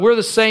We're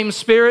the same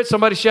Spirit.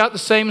 Somebody shout the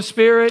same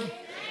Spirit.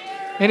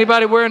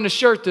 Anybody wearing the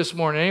shirt this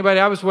morning? Anybody?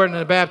 I was wearing it in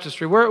the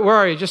baptistry. Where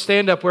are you? Just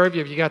stand up wherever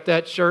you got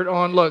that shirt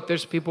on. Look,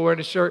 there's people wearing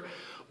a shirt.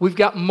 We've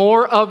got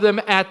more of them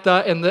at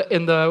in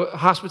the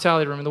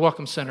hospitality room, in the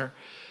Welcome Center.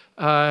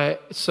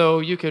 So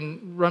you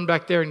can run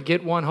back there and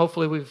get one.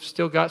 Hopefully we've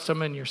still got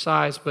some in your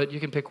size, but you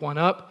can pick one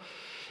up.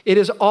 It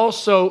is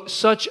also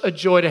such a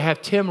joy to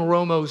have Tim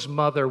Romo's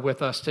mother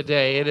with us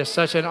today. It is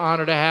such an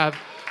honor to have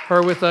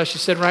her with us.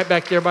 She's sitting right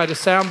back there by the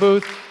sound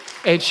booth,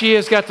 and she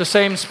has got the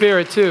same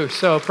spirit too.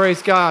 So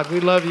praise God. We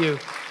love you.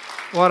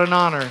 What an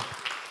honor.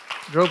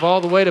 Drove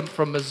all the way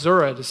from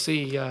Missouri to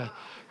see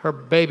her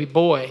baby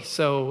boy.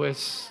 So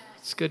it's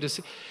good to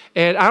see.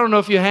 And I don't know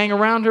if you hang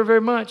around her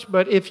very much,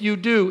 but if you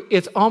do,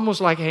 it's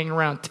almost like hanging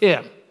around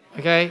Tim,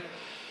 okay?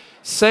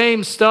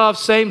 Same stuff,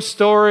 same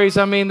stories.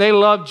 I mean, they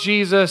love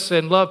Jesus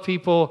and love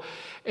people,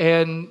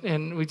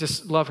 and we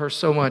just love her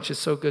so much. It's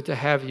so good to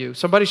have you.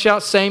 Somebody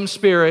shout, same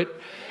Spirit.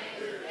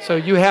 So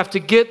you have to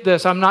get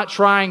this. I'm not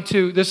trying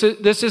to, this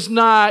is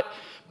not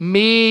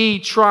me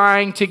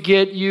trying to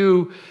get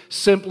you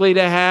simply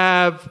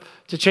to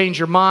change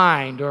your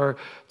mind or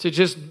to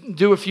just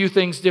do a few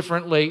things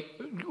differently.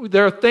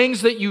 There are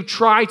things that you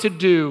try to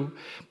do,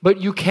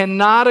 but you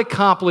cannot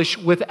accomplish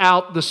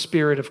without the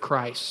Spirit of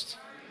Christ.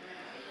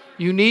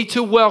 You need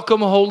to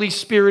welcome Holy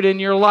Spirit in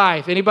your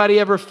life.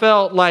 Anybody ever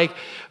felt like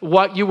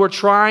what you were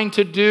trying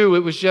to do, it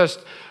was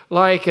just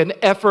like an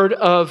effort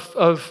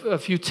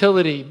of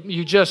futility?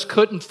 You just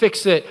couldn't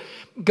fix it.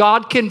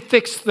 God can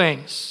fix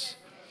things,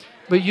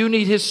 but you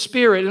need His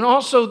Spirit. And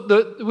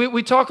also,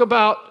 we talk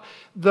about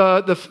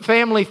the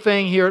family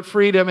thing here at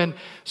Freedom, and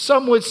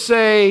some would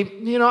say,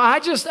 I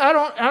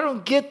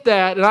don't get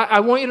that. And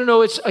I want you to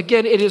know,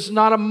 it is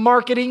not a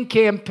marketing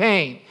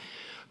campaign.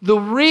 The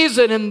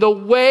reason and the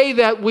way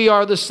that we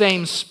are the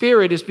same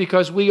Spirit is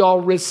because we all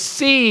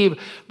receive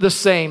the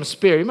same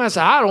Spirit. You might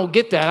say, I don't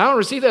get that. I don't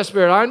receive that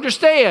Spirit. I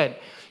understand.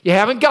 You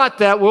haven't got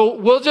that.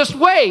 We'll just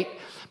wait.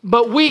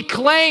 But we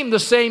claim the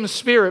same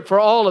Spirit for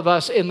all of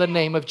us in the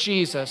name of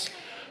Jesus.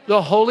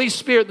 The Holy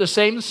Spirit, the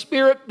same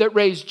Spirit that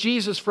raised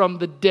Jesus from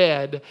the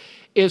dead,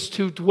 is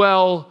to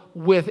dwell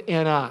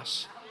within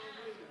us.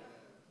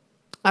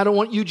 I don't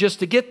want you just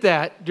to get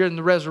that during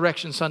the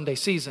Resurrection Sunday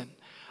season.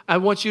 I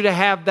want you to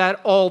have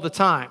that all the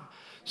time.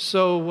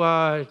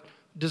 So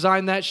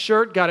design that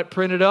shirt, got it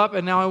printed up,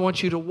 and now I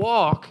want you to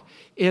walk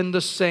in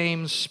the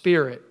same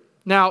Spirit.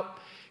 Now,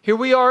 here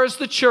we are as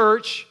the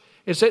church.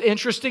 It's an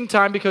interesting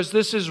time because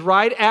this is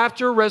right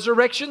after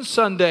Resurrection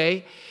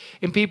Sunday,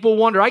 and people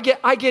wonder. I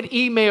get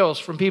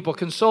emails from people,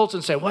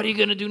 consultants, say, what are you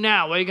going to do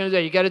now? What are you going to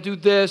do? You got to do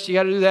this, you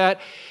got to do that.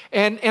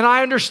 And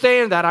I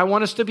understand that. I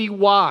want us to be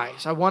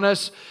wise. I want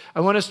us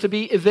to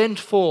be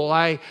eventful.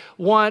 I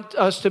want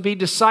us to be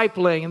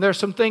discipling. And there are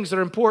some things that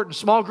are important.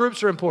 Small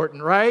groups are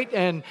important, right?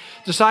 And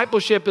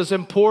discipleship is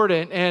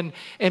important. And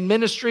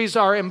ministries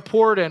are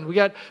important. We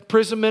got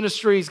prison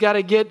ministries, got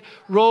to get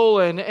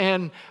rolling,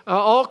 and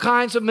all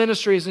kinds of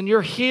ministries. And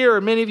you're here.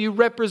 Many of you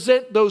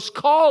represent those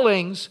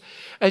callings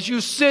as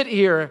you sit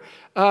here.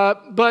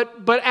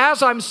 But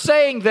as I'm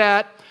saying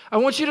that, I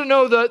want you to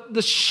know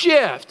the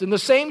shift, and the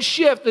same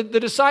shift that the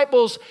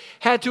disciples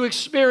had to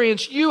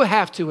experience, you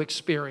have to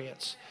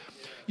experience.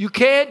 You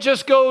can't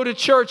just go to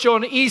church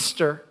on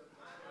Easter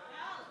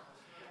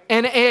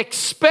and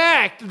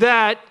expect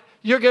that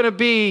you're going to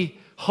be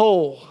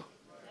whole.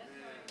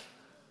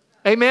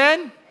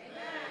 Amen?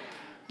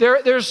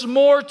 There's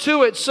more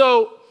to it.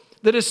 So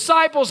the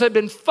disciples had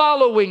been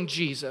following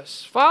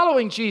Jesus.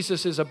 Following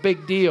Jesus is a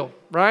big deal,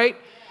 right?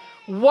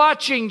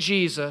 Watching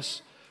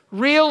Jesus,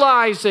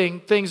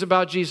 realizing things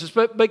about Jesus.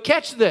 But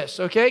catch this,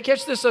 okay?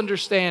 Catch this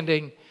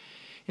understanding.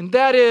 And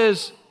that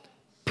is,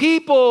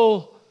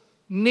 people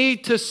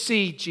need to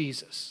see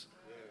Jesus.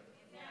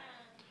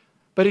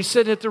 But He's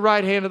sitting at the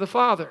right hand of the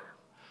Father.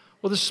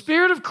 Well, the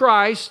Spirit of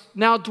Christ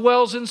now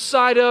dwells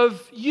inside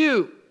of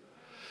you.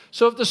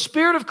 So if the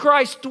Spirit of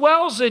Christ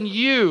dwells in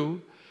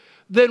you,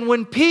 then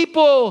when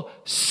people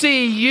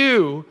see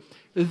you,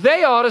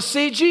 they ought to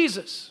see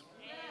Jesus.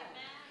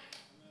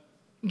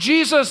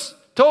 Jesus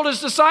told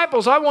His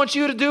disciples, I want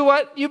you to do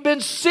what you've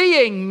been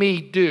seeing me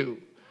do.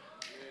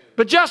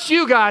 But just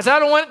you guys,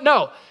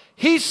 no.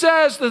 He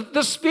says that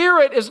the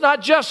Spirit is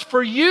not just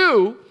for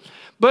you,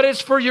 but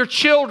it's for your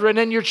children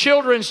and your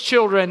children's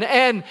children.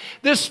 And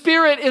the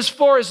Spirit is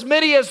for as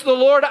many as the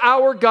Lord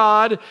our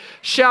God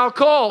shall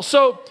call.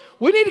 So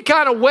we need to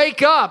kind of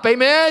wake up,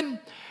 amen?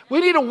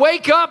 We need to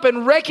wake up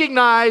and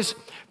recognize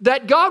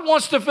that God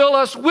wants to fill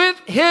us with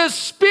His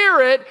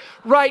Spirit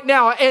right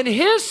now. And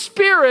His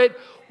Spirit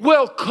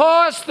will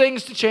cause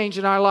things to change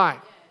in our life.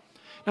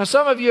 Now,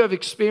 some of you have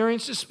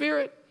experienced the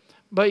Spirit,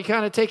 but you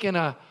kind of taken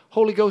a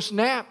Holy Ghost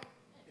nap.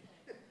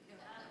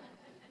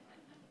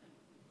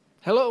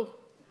 Hello?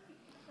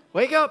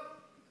 Wake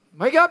up.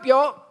 Wake up,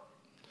 y'all.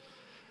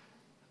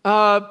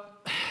 How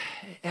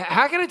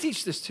can I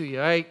teach this to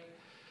you? I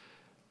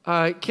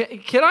want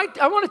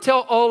to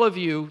tell all of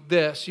you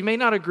this. You may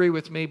not agree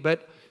with me,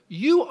 but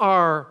you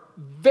are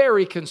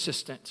very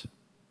consistent.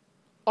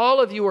 All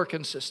of you are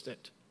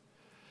consistent.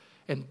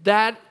 And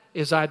that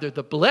is either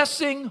the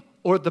blessing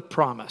or the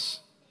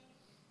promise.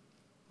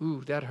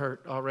 Ooh, that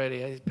hurt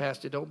already.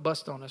 Pastor, don't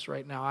bust on us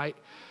right now.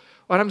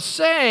 What I'm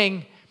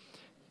saying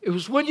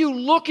is when you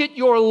look at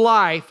your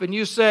life and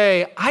you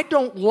say, I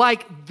don't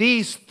like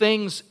these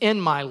things in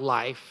my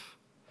life,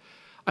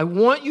 I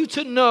want you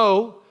to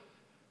know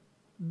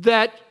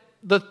that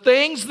the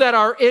things that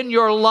are in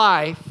your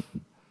life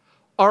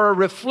are a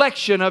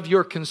reflection of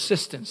your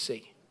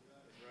consistency.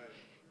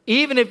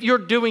 Even if you're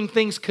doing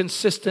things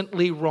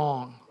consistently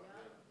wrong.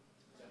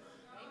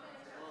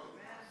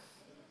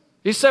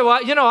 You say, well,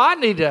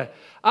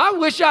 I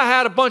wish I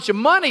had a bunch of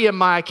money in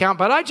my account,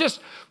 but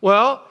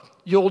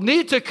you'll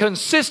need to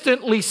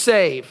consistently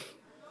save.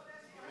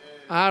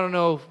 I don't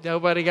know,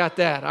 nobody got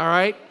that, all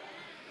right?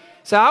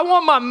 So I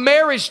want my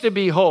marriage to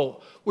be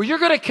whole. Well, you're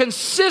going to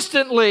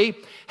consistently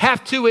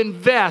have to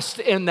invest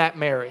in that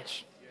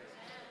marriage.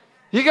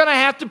 You're going to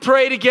have to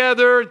pray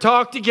together,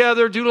 talk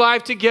together, do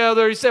life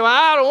together. You say, well,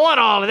 I don't want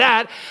all of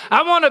that.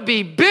 I want to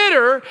be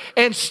bitter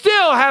and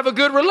still have a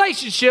good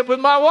relationship with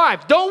my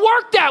wife. Don't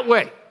work that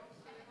way.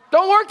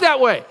 Don't work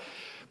that way.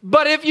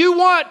 But if you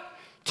want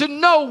to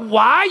know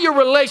why your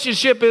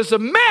relationship is a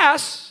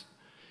mess,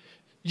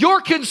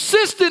 your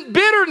consistent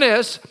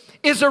bitterness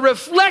is a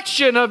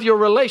reflection of your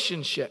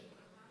relationship.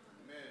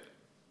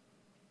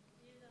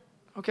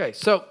 Okay,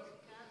 so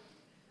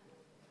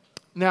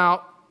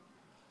now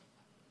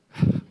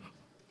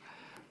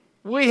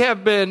we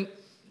have been,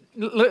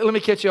 let me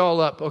catch you all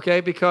up,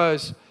 okay?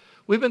 Because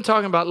we've been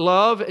talking about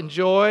love and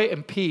joy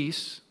and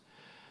peace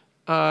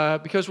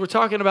because we're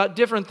talking about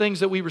different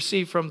things that we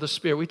receive from the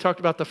Spirit. We talked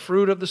about the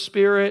fruit of the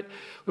Spirit.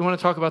 We want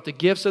to talk about the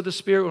gifts of the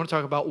Spirit. We want to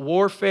talk about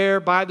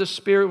warfare by the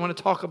Spirit. We want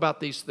to talk about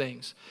these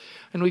things.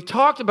 And we've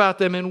talked about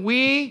them, and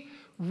we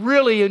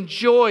really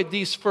enjoyed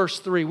these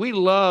first three. We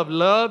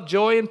love,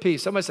 joy, and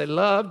peace. Somebody say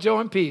love, joy,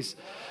 and peace.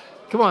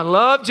 Come on,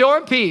 love, joy,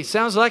 and peace.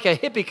 Sounds like a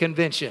hippie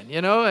convention,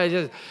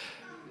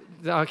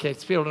 Okay,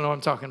 people don't know what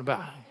I'm talking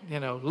about.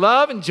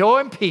 Love and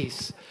joy and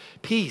peace.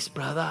 Peace,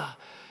 brother.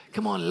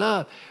 Come on,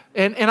 love.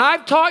 And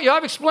I've taught you,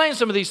 I've explained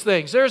some of these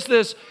things. There is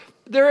this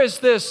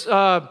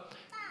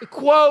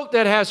quote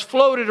that has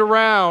floated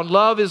around,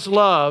 love is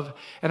love.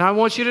 And I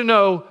want you to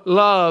know,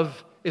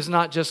 love is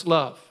not just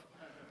love.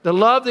 The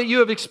love that you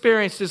have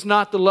experienced is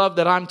not the love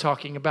that I'm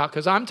talking about,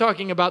 because I'm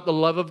talking about the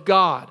love of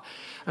God.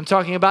 I'm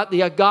talking about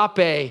the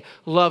agape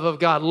love of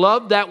God,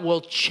 love that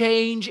will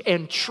change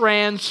and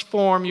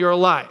transform your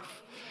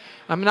life.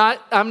 I'm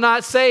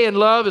not saying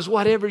love is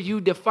whatever you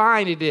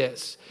define it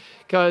is,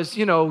 because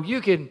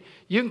you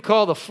can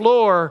call the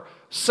floor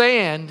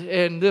sand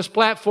and this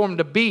platform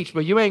the beach,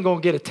 but you ain't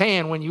gonna get a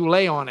tan when you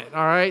lay on it.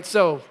 All right,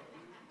 so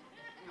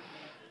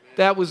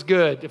that was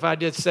good if I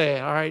did say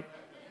it. All right,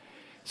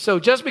 so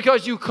just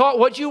because you call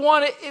what you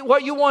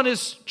want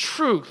is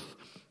truth.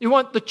 You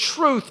want the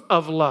truth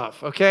of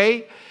love,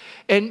 okay?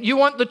 And you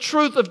want the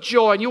truth of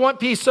joy, and you want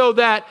peace so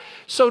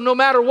no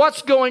matter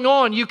what's going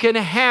on, you can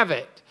have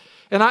it.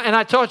 And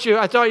I taught you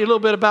a little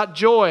bit about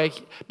joy,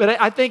 but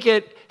I think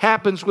it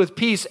happens with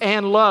peace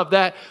and love,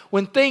 that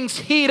when things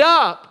heat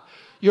up,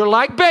 you're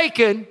like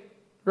bacon,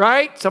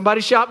 right?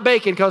 Somebody shout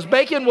bacon, because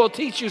bacon will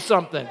teach you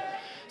something.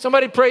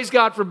 Somebody praise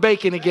God for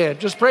bacon again.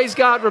 Just praise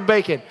God for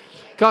bacon.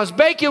 Because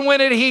bacon,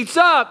 when it heats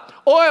up,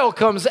 oil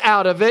comes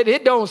out of it.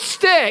 It don't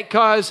stick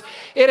because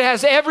it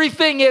has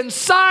everything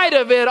inside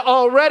of it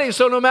already.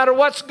 So no matter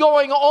what's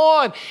going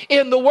on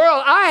in the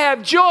world, I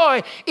have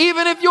joy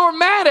even if you're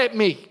mad at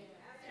me.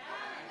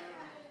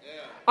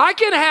 I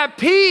can have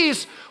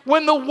peace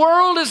when the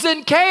world is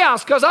in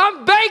chaos because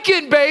I'm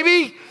bacon,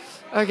 baby.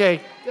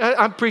 Okay,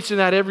 I'm preaching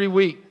that every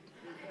week.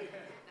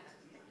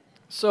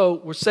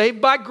 So we're saved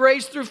by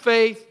grace through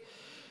faith.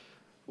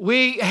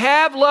 We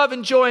have love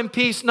and joy and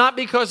peace, not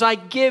because I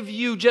give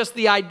you just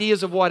the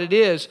ideas of what it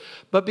is,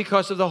 but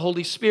because of the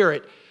Holy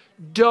Spirit.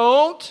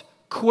 Don't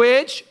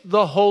quench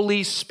the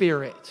Holy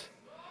Spirit.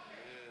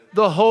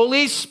 The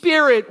Holy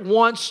Spirit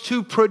wants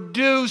to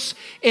produce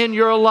in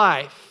your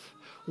life.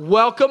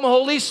 Welcome,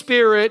 Holy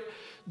Spirit.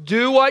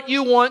 Do what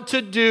you want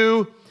to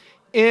do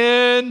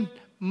in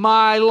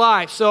my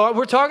life. So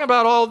we're talking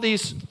about all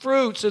these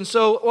fruits. And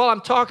so while I'm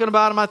talking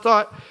about them, I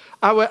thought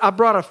I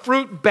brought a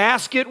fruit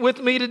basket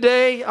with me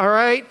today, all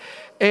right?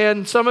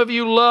 And some of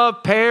you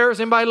love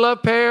pears. Anybody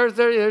love pears?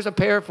 There's a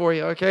pear for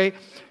you, okay?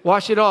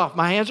 Wash it off.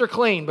 My hands are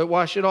clean, but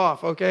wash it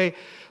off, okay?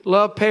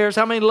 Love pears.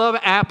 How many love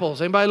apples?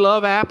 Anybody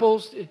love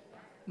apples?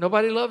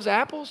 Nobody loves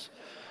apples?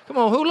 Come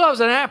on, who loves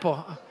an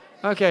apple?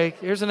 Okay,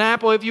 here's an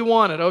apple if you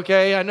want it,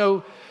 okay? I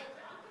know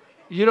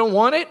you don't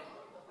want it?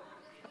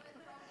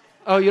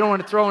 Oh, you don't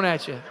want it thrown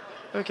at you.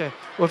 Okay.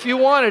 Well, if you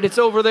want it, it's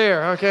over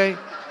there, okay?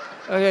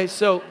 Okay,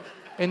 so...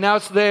 And now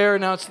it's there,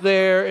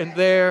 and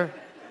there.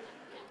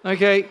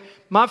 Okay,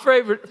 my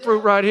favorite fruit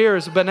right here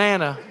is a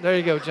banana. There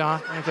you go,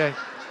 John. Okay.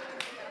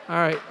 All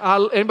right.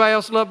 Anybody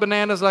else love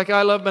bananas like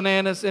I love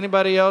bananas?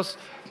 Anybody else?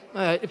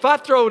 If I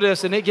throw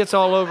this and it gets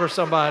all over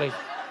somebody,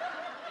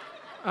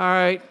 all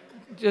right,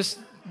 just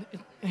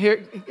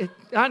here.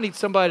 I need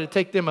somebody to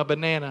take them a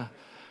banana.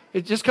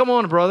 Just come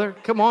on, brother.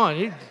 Come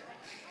on.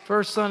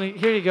 First Sunday.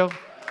 Here you go.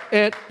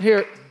 And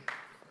here.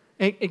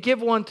 And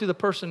give one to the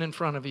person in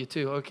front of you,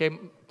 too, okay?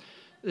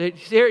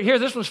 Here,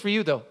 this one's for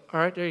you, though. All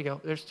right, there you go.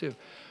 There's two.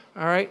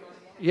 All right?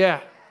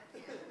 Yeah.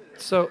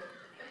 So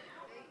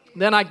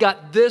then I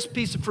got this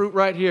piece of fruit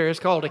right here. It's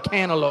called a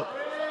cantaloupe.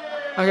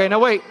 Okay, now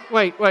wait.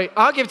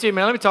 I'll give it to you,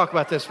 man. Let me talk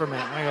about this for a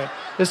minute. Okay.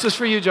 This is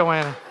for you,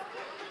 Joanna.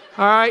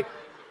 All right?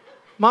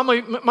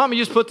 Mama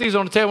used to put these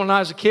on the table when I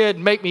was a kid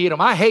and make me eat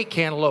them. I hate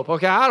cantaloupe,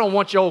 okay? I don't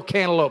want your old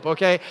cantaloupe,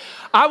 okay?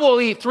 I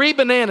will eat 3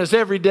 bananas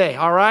every day,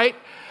 all right?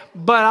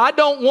 But I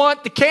don't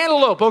want the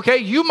cantaloupe, okay?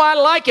 You might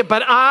like it,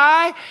 but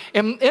I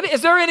am.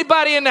 Is there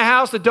anybody in the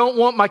house that don't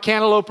want my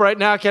cantaloupe right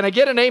now? Can I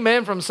get an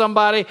amen from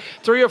somebody,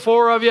 3 or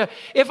 4 of you?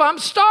 If I'm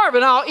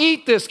starving, I'll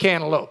eat this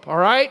cantaloupe, all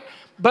right?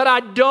 But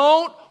I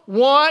don't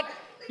want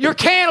your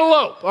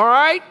cantaloupe, all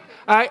right?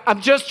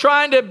 I'm just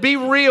trying to be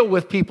real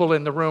with people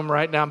in the room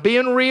right now. I'm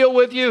being real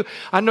with you.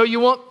 I know you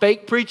want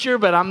fake preacher,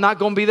 but I'm not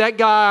going to be that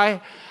guy,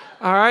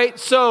 all right?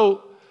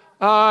 So...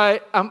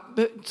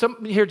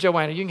 here,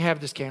 Joanna, you can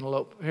have this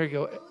cantaloupe. Here you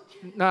go.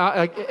 Now,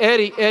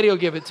 Eddie will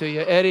give it to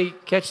you. Eddie,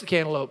 catch the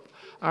cantaloupe.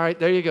 All right,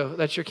 there you go.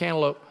 That's your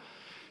cantaloupe.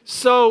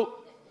 So,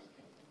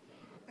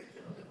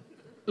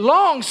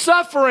 long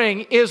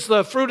suffering is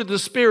the fruit of the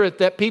Spirit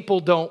that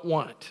people don't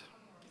want.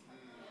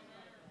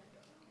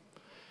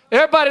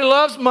 Everybody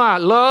loves my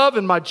love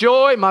and my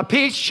joy, my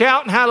peace,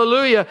 shouting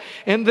hallelujah,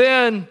 and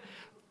then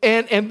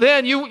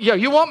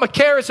you want my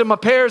carrots and my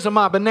pears and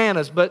my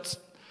bananas, but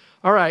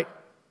all right.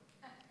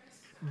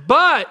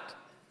 But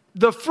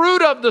the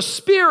fruit of the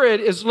Spirit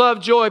is love,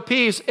 joy,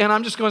 peace. And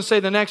I'm just going to say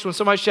the next one.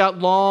 Somebody shout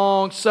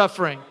long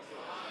suffering.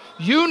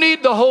 You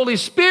need the Holy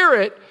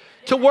Spirit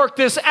to work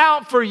this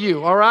out for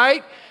you, all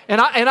right?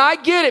 And I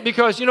get it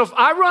because, if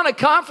I run a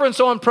conference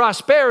on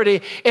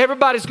prosperity,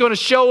 everybody's going to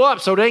show up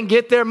so they can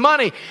get their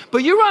money. But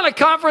you run a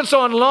conference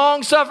on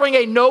long suffering,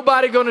 ain't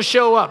nobody going to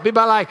show up. Be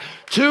about like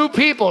 2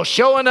 people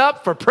showing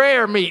up for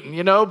prayer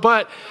meeting,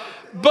 But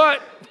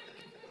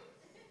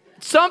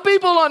some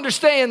people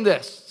understand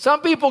this.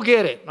 Some people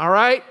get it, all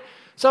right?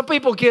 Some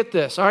people get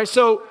this, all right?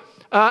 So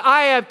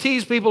I have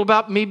teased people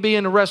about me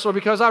being a wrestler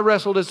because I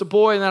wrestled as a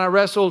boy and then I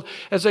wrestled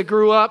as I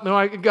grew up. And when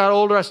I got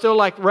older, I still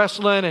liked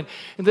wrestling and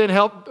then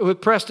helped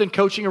with Preston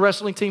coaching a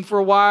wrestling team for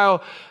a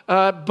while.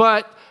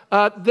 But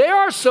there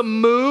are some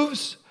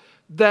moves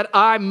that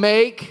I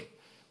make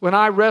when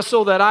I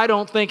wrestle that I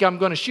don't think I'm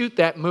going to shoot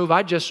that move.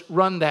 I just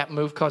run that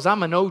move because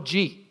I'm an OG.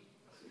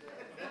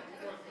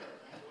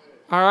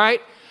 All right?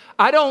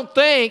 I don't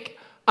think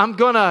I'm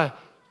going to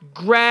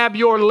grab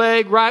your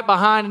leg right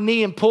behind the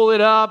knee and pull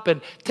it up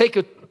and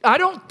I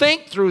don't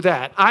think through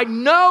that. I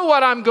know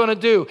what I'm going to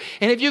do.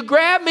 And if you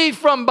grab me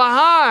from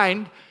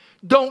behind,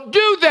 don't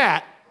do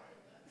that.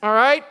 All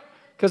right?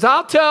 Because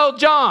I'll tell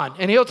John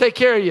and he'll take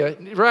care of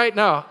you. Right?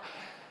 No,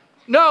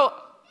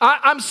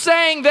 I'm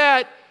saying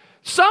that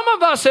some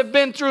of us have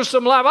been through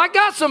some life. I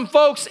got some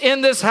folks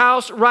in this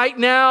house right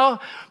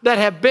now that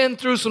have been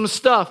through some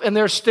stuff and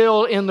they're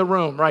still in the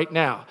room right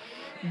now.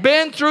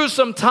 Been through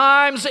some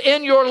times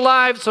in your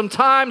life, some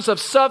times of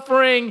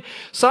suffering,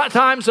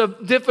 times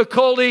of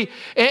difficulty.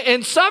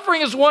 And suffering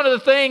is one of the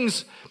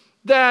things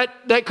that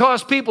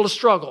cause people to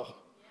struggle.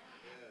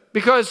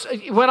 Because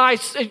when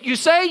you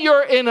say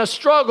you're in a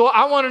struggle,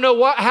 I want to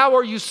know how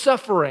are you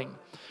suffering?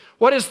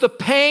 What is the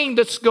pain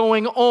that's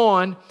going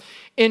on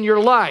in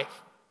your life?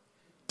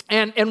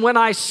 And when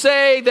I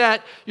say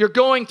that you're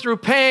going through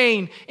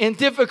pain and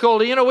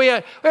difficulty, we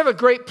have a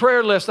great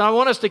prayer list. And I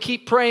want us to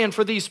keep praying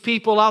for these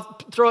people. I'll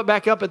throw it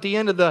back up at the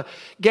end of the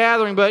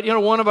gathering. But,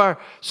 one of our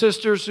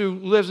sisters who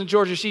lives in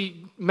Georgia,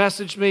 she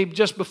messaged me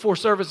just before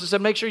service and said,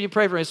 make sure you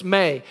pray for me. It's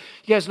May.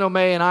 You guys know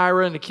May and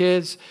Ira and the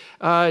kids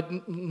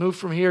moved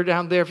from here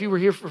down there. If you were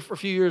here for a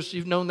few years,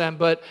 you've known them.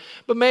 But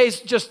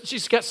May's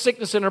she's got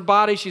sickness in her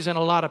body. She's in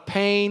a lot of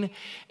pain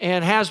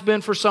and has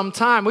been for some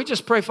time. We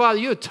just pray, Father,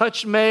 you would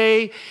touch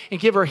May and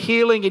give her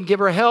healing and give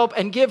her help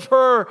and give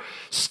her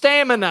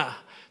stamina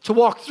to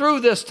walk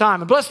through this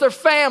time. And bless their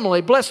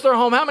family, bless their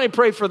home. How many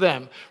pray for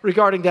them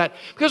regarding that?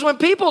 Because when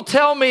people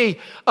tell me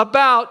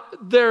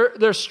about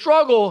their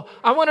struggle,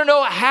 I want to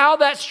know how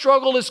that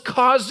struggle is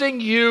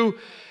causing you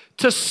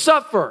to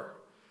suffer.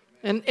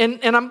 And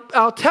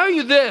I'll tell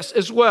you this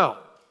as well,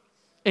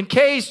 in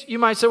case you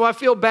might say, well, I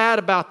feel bad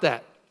about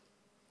that.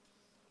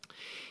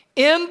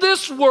 In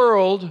this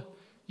world,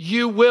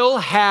 you will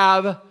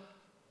have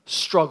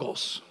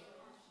struggles.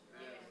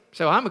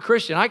 So I'm a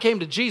Christian. I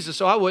came to Jesus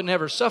so I wouldn't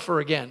ever suffer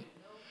again.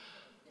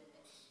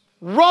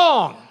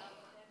 Wrong.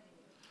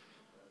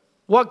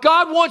 What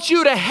God wants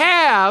you to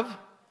have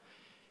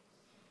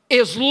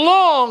is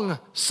long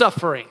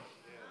suffering.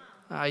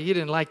 You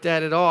didn't like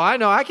that at all. I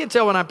know. I can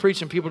tell when I'm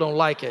preaching, people don't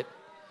like it.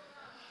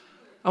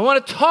 I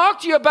want to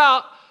talk to you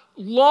about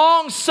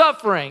long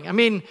suffering. I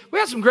mean, we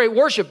had some great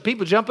worship.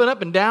 People jumping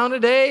up and down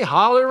today,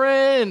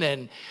 hollering,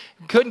 and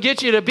couldn't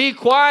get you to be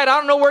quiet. I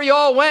don't know where you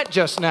all went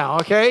just now,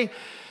 okay?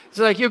 It's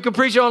like you can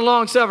preach on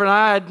long suffering.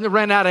 I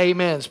ran out of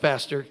amens,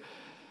 Pastor.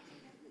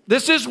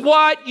 This is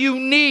what you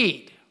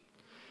need.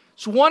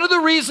 It's one of the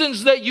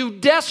reasons that you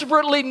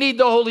desperately need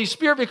the Holy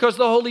Spirit, because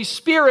the Holy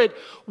Spirit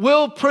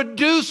will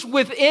produce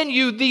within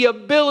you the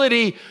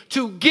ability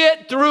to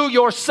get through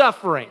your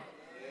suffering.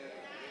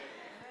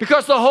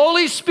 Because the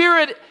Holy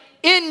Spirit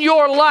in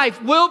your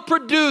life will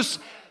produce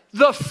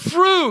the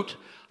fruit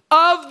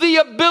of the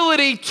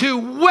ability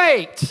to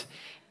wait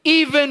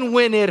even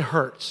when it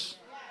hurts.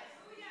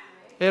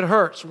 It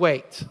hurts,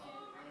 wait.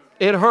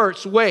 It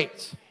hurts, wait.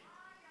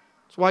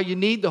 That's why you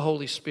need the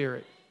Holy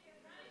Spirit.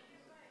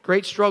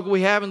 Great struggle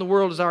we have in the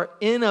world is our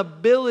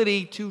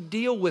inability to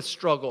deal with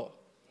struggle.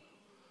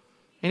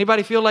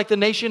 Anybody feel like the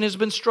nation has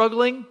been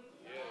struggling?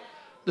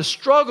 The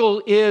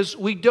struggle is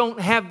we don't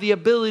have the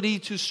ability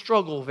to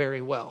struggle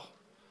very well.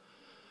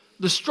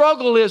 The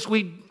struggle is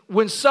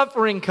when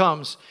suffering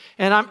comes.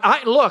 And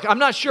I'm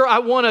not sure I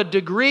want a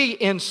degree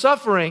in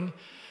suffering,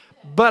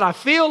 but I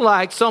feel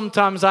like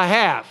sometimes I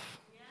have.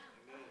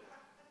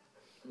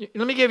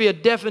 Let me give you a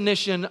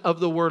definition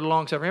of the word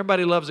long-suffering.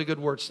 Everybody loves a good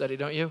word study,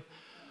 don't you?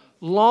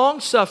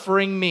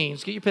 Long-suffering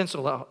means, get your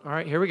pencil out. All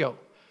right, here we go.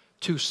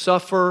 To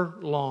suffer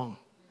long.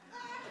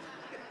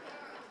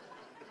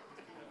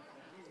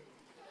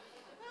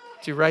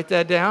 Did you write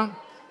that down?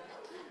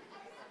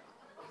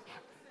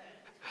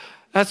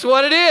 That's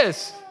what it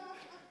is.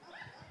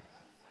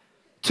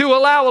 To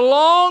allow a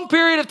long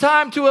period of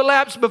time to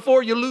elapse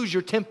before you lose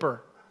your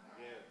temper.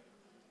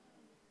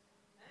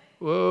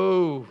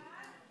 Whoa.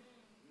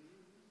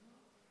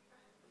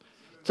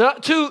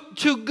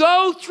 To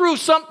go through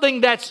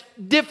something that's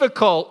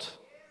difficult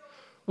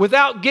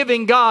without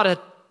giving God a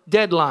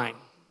deadline.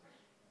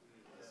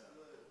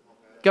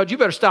 God, you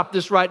better stop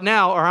this right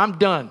now or I'm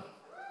done.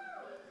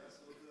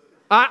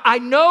 I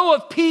know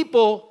of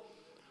people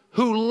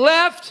who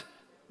left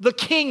the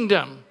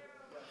kingdom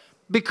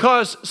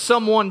because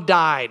someone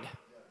died.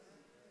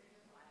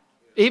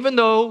 Even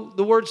though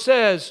the word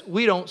says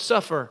we don't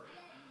suffer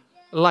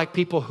like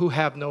people who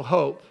have no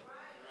hope.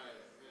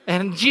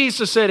 And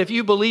Jesus said, if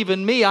you believe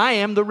in me, I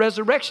am the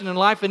resurrection and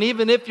life. And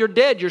even if you're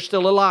dead, you're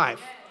still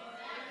alive.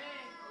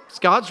 It's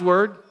God's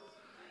word.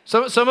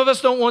 Some of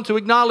us don't want to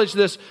acknowledge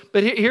this,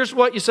 but here's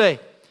what you say.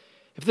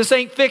 If this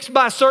ain't fixed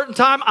by a certain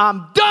time,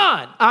 I'm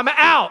done. I'm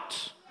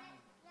out.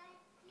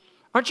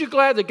 Aren't you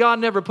glad that God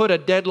never put a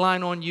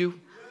deadline on you?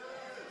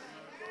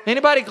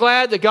 Anybody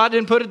glad that God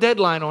didn't put a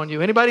deadline on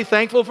you? Anybody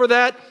thankful for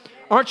that?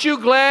 Aren't you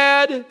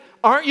glad?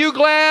 Aren't you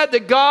glad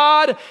that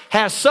God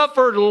has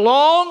suffered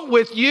long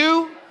with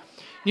you?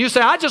 You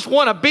say, I just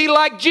want to be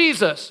like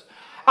Jesus.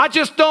 I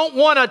just don't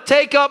want to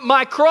take up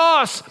my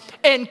cross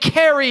and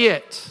carry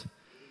it.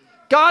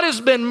 God has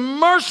been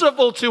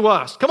merciful to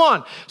us. Come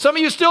on. Some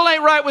of you still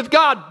ain't right with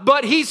God,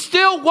 but He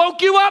still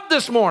woke you up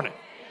this morning.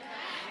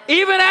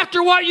 Even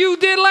after what you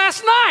did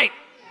last night,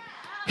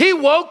 He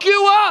woke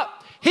you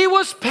up. He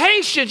was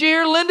patient. You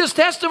hear Linda's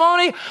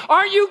testimony?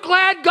 Aren't you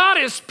glad God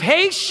is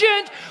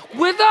patient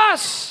with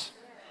us?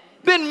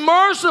 Been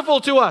merciful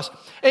to us.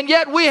 And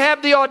yet we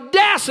have the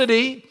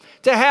audacity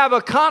to have a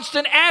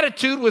constant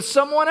attitude with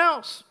someone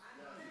else.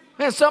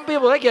 Man, some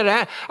people, they get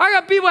I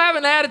got people having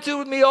an attitude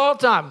with me all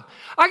the time.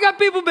 I got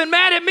people who've been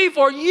mad at me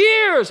for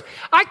years.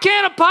 I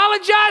can't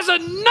apologize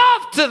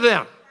enough to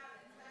them.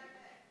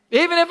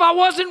 Even if I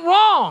wasn't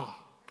wrong.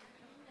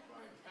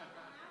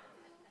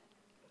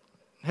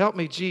 Help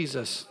me,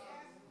 Jesus.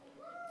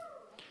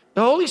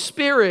 The Holy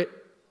Spirit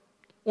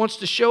wants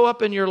to show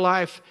up in your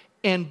life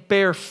and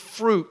bear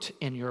fruit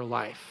in your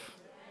life.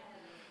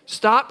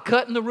 Stop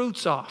cutting the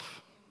roots off.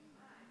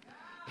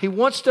 He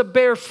wants to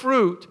bear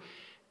fruit,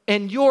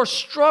 and your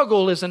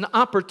struggle is an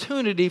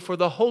opportunity for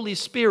the Holy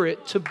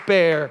Spirit to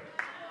bear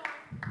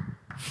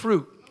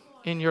fruit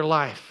in your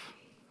life,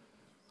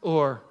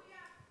 or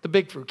the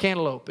big fruit,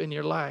 cantaloupe in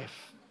your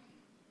life.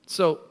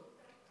 So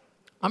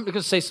I'm going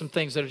to say some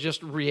things that are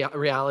just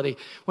reality.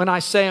 When I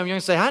say them, you're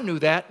going to say, I knew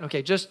that.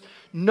 Okay, just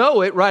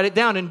know it, write it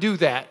down, and do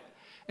that.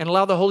 And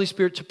allow the Holy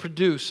Spirit to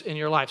produce in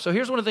your life. So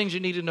here's one of the things you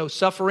need to know.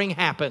 Suffering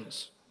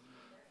happens.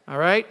 All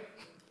right?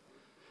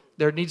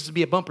 There needs to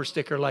be a bumper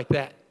sticker like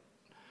that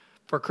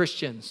for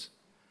Christians.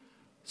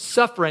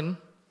 Suffering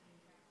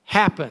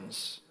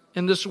happens.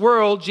 In this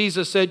world,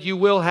 Jesus said, you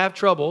will have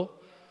trouble,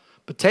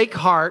 but take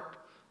heart.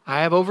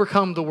 I have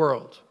overcome the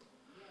world.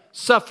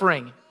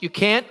 Suffering. You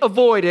can't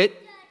avoid it.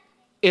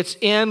 It's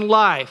in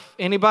life.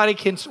 Anybody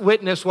can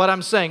witness what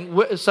I'm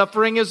saying.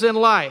 Suffering is in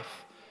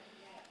life.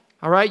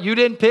 All right? You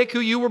didn't pick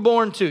who you were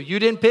born to. You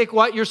didn't pick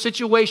what your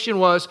situation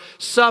was.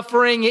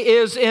 Suffering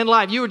is in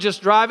life. You were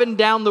just driving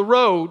down the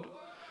road,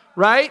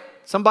 right?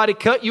 Somebody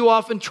cut you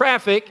off in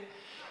traffic,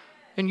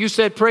 and you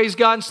said, praise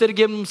God, instead of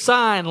giving them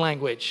sign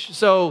language.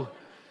 So,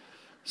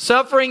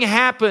 suffering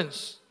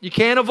happens. You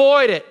can't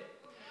avoid it.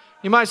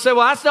 You might say,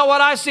 well, that's not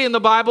what I see in the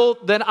Bible.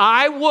 Then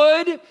I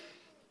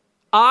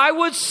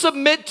would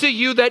submit to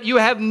you that you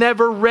have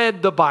never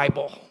read the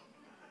Bible.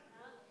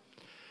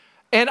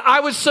 And I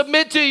would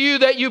submit to you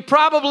that you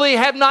probably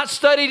have not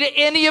studied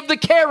any of the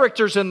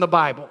characters in the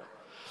Bible.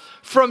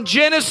 From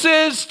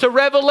Genesis to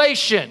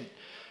Revelation.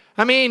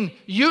 I mean,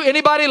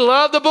 anybody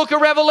love the book of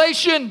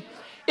Revelation?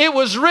 It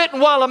was written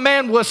while a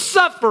man was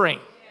suffering.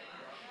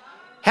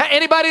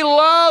 Anybody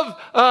love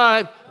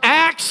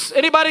Acts?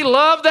 Anybody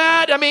love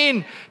that? I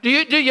mean, do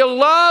you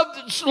love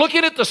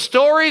looking at the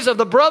stories of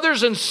the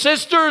brothers and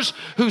sisters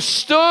who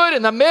stood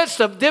in the midst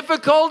of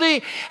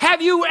difficulty?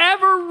 Have you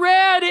ever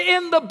read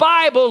in the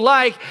Bible,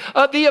 like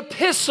the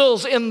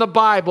epistles in the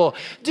Bible?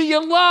 Do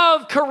you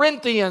love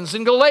Corinthians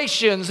and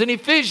Galatians and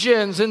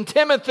Ephesians and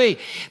Timothy?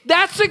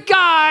 That's a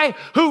guy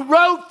who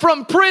wrote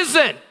from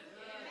prison.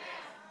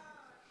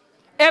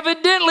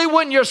 Evidently,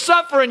 when you're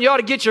suffering, you ought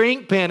to get your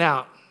ink pen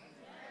out.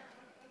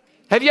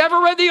 Have you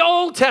ever read the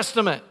Old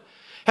Testament?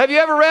 Have you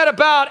ever read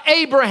about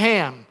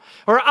Abraham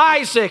or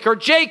Isaac or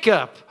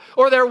Jacob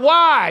or their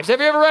wives? Have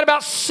you ever read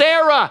about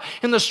Sarah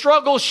and the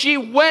struggle she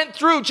went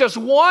through just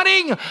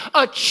wanting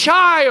a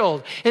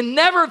child and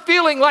never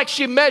feeling like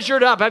she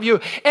measured up? Have you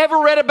ever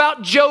read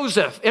about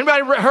Joseph?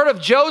 Anybody heard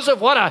of Joseph?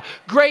 What a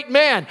great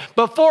man.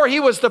 Before he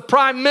was the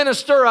prime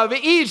minister of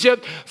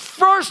Egypt,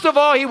 first of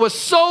all, he was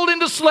sold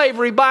into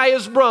slavery by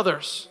his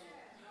brothers.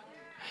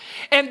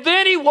 And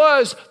then he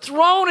was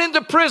thrown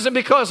into prison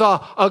because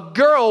a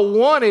girl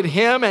wanted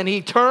him and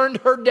he turned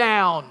her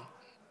down.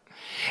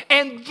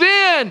 And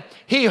then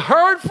he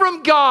heard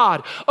from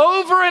God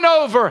over and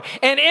over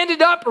and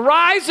ended up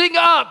rising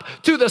up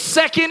to the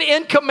second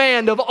in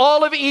command of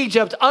all of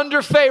Egypt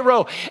under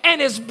Pharaoh. And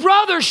his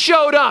brother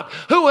showed up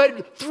who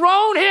had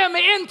thrown him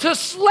into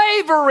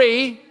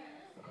slavery.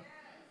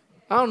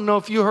 I don't know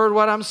if you heard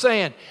what I'm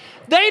saying.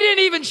 They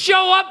didn't even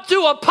show up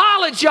to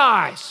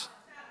apologize.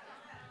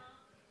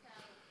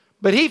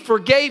 But he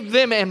forgave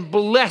them and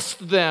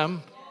blessed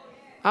them.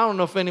 I don't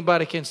know if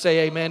anybody can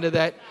say amen to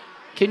that.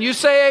 Can you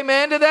say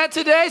amen to that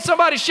today?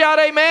 Somebody shout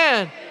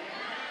amen.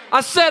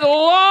 I said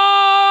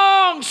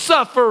long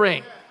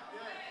suffering.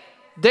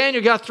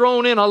 Daniel got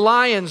thrown in a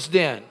lion's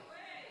den.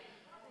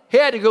 He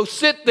had to go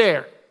sit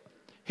there.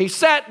 He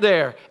sat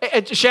there.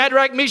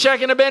 Shadrach,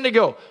 Meshach, and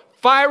Abednego,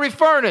 fiery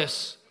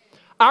furnace.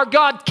 Our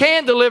God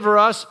can deliver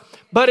us,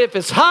 but if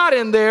it's hot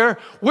in there,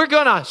 we're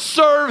going to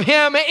serve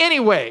him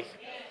anyway.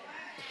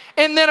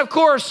 And then, of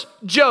course,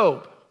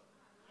 Job.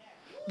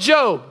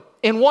 Job,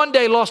 in one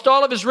day, lost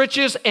all of his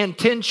riches and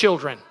 10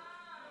 children.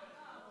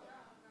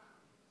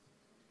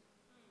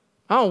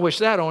 I don't wish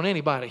that on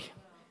anybody.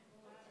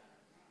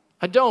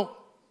 I don't.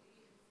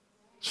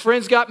 His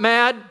friends got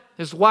mad.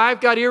 His wife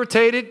got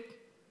irritated,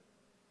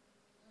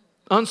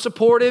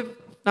 unsupportive.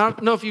 I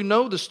don't know if you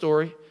know the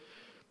story,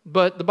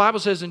 but the Bible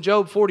says in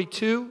Job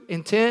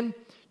 42:10,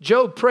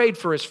 Job prayed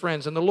for his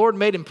friends, and the Lord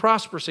made him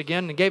prosperous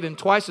again and gave him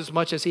twice as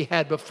much as he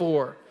had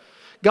before.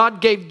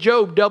 God gave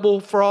Job double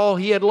for all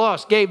he had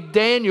lost. Gave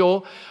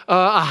Daniel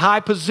a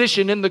high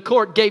position in the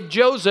court. Gave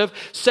Joseph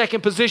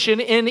second position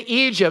in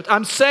Egypt.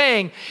 I'm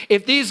saying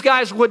if these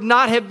guys would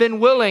not have been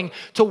willing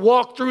to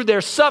walk through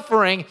their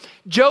suffering,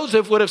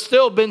 Joseph would have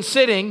still been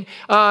sitting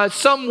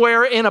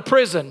somewhere in a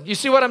prison. You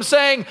see what I'm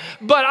saying?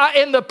 But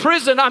in the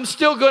prison, I'm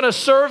still going to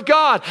serve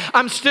God.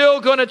 I'm still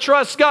going to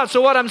trust God.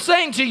 So what I'm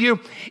saying to you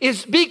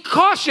is be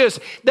cautious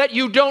that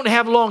you don't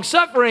have long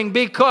suffering,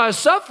 because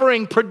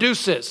suffering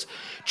produces.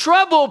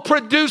 Trouble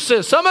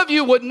produces. Some of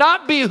you would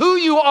not be who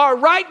you are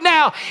right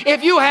now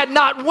if you had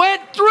not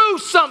went through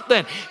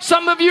something.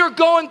 Some of you are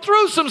going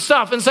through some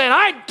stuff and saying,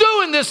 I ain't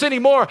doing this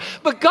anymore.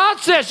 But God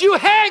says, you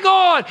hang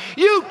on.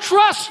 You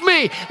trust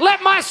me.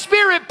 Let my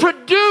spirit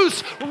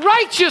produce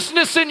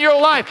righteousness in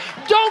your life.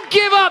 Don't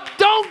give up.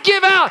 Don't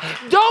give out.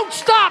 Don't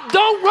stop.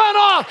 Don't run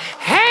off.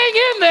 Hang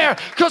in there,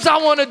 because I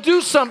want to do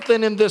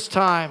something in this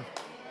time.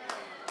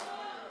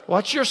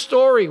 What's your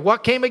story?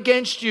 What came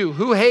against you?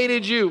 Who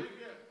hated you?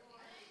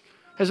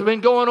 Has it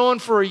been going on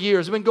for a year?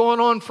 Has it been going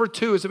on for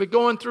 2? Has it been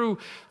going through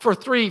for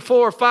 3,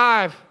 4,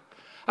 5?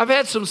 I've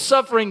had some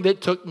suffering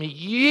that took me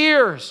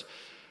years.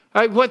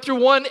 I went through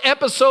one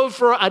episode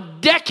for a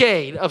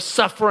decade of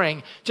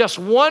suffering, just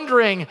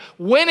wondering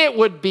when it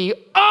would be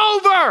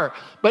over.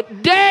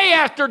 But day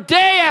after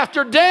day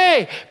after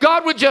day,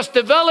 God would just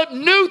develop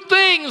new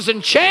things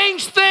and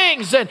change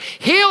things and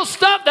heal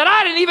stuff that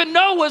I didn't even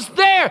know was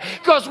there.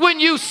 Because when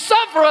you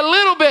suffer a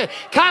little bit,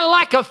 kind of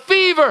like a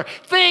fever,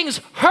 things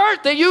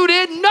hurt that you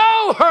didn't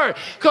know hurt.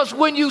 Because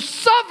when you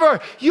suffer,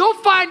 you'll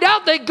find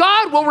out that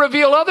God will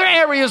reveal other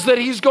areas that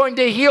He's going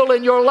to heal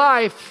in your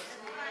life.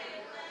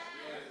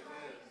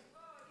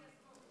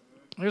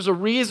 There's a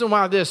reason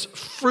why this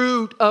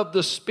fruit of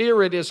the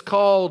Spirit is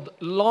called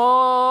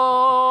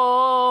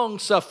long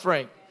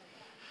suffering.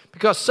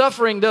 Because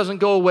suffering doesn't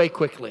go away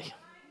quickly.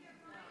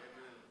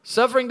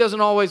 Suffering doesn't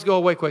always go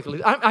away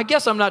quickly. I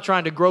guess I'm not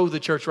trying to grow the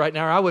church right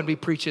now, or I wouldn't be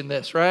preaching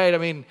this, right? I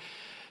mean,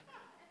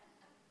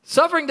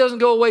 suffering doesn't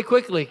go away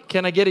quickly.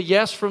 Can I get a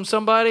yes from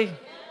somebody?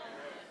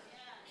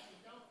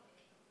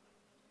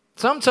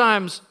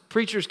 Sometimes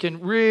preachers can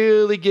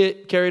really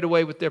get carried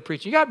away with their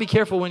preaching. You got to be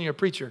careful when you're a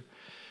preacher.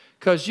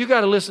 Because you got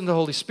to listen to the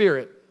Holy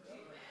Spirit.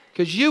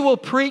 Because you will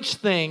preach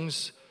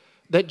things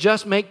that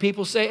just make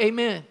people say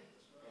amen.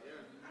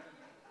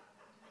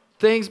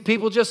 Things,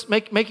 people just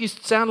make you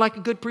sound like a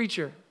good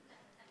preacher.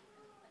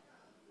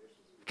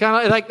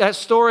 Kind of like that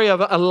story of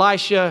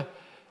Elisha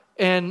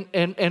and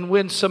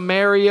when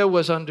Samaria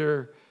was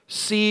under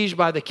siege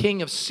by the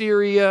king of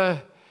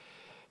Syria.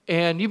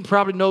 And you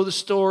probably know the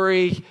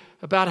story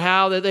about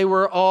how that they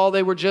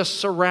were just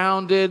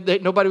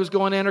surrounded. Nobody was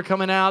going in or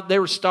coming out. They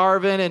were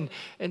starving,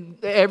 and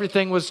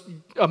everything was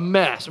a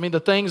mess. I mean, the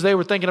things they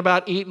were thinking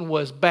about eating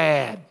was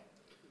bad.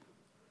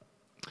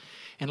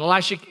 And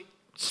Elisha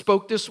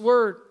spoke this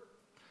word.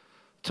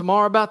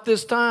 Tomorrow about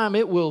this time,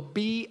 it will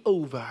be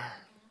over.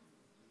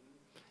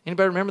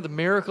 Anybody remember the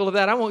miracle of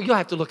that? You'll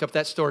have to look up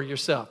that story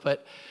yourself.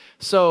 But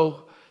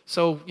so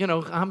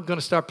I'm going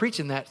to start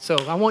preaching that. So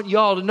I want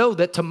y'all to know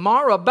that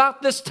tomorrow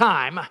about this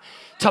time,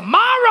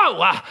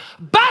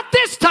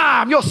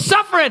 you're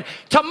suffering.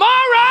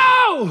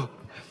 Tomorrow!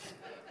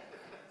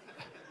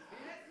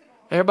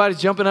 Everybody's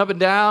jumping up and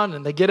down,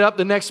 and they get up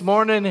the next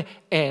morning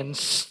and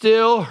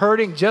still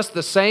hurting just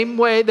the same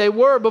way they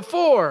were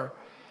before.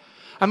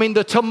 I mean,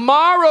 the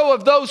tomorrow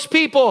of those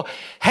people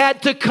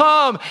had to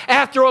come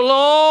after a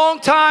long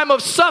time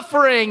of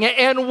suffering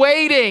and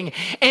waiting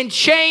and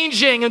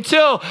changing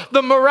until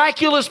the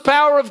miraculous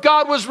power of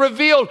God was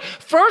revealed.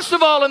 First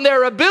of all, in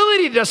their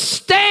ability to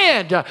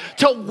stand,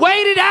 to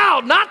wait it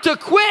out, not to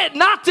quit,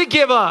 not to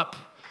give up.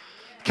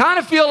 Kind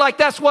of feel like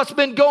that's what's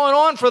been going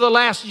on for the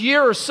last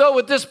year or so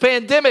with this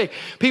pandemic.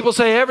 People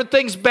say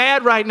everything's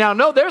bad right now.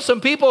 No, there's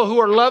some people who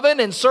are loving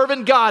and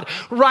serving God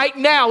right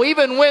now,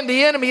 even when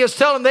the enemy is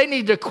telling them they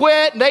need to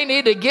quit and they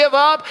need to give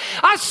up.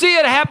 I see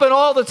it happen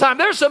all the time.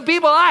 There's some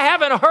people I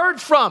haven't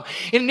heard from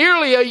in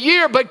nearly a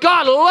year, but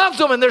God loves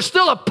them and they're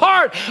still a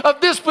part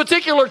of this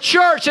particular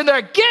church and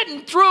they're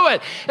getting through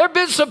it. There have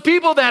been some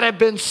people that have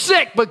been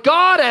sick, but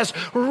God has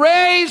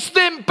raised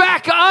them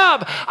back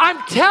up.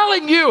 I'm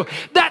telling you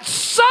that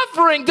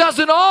suffering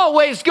doesn't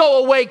always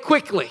go away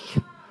quickly.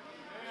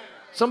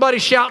 Somebody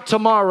shout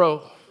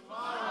tomorrow.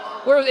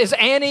 Where is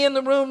Annie in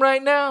the room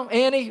right now?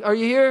 Annie, are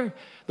you here?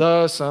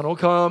 The sun will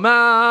come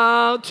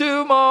out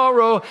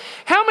tomorrow.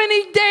 How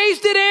many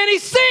days did Annie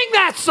sing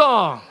that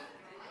song?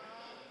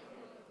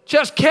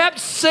 Just kept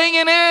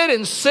singing it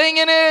and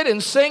singing it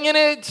and singing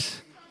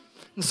it.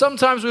 And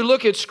sometimes we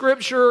look at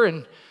Scripture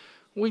and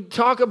we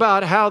talk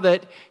about how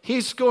that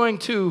He's going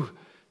to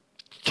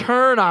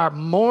turn our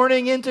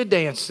mourning into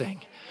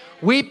dancing.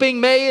 Weeping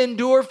may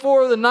endure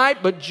for the night,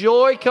 but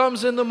joy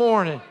comes in the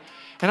morning.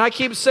 And I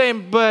keep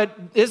saying, but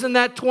isn't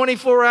that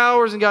 24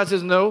 hours? And God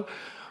says, no.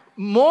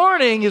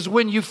 Morning is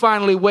when you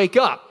finally wake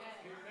up.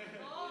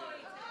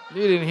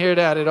 You didn't hear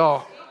that at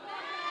all.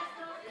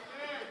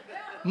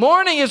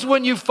 Morning is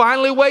when you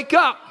finally wake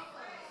up.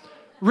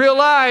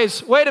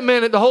 Realize, wait a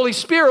minute, the Holy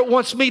Spirit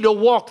wants me to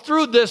walk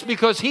through this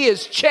because He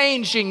is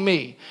changing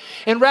me.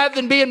 And rather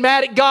than being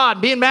mad at God,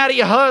 being mad at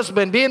your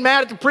husband, being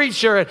mad at the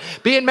preacher, and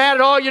being mad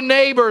at all your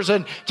neighbors,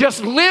 and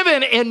just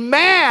living and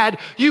mad,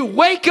 you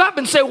wake up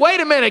and say, wait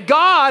a minute,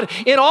 God,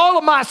 in all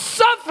of my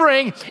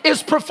suffering,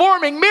 is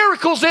performing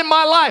miracles in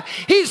my life.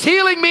 He's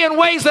healing me in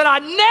ways that I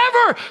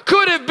never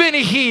could have been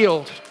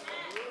healed.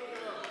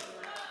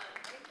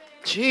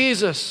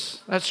 Jesus,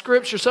 that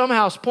Scripture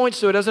somehow points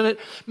to it, doesn't it?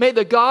 May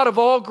the God of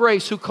all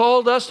grace, who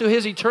called us to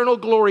His eternal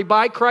glory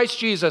by Christ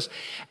Jesus,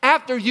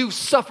 after you've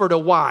suffered a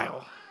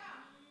while.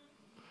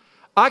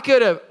 I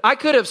could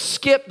have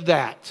skipped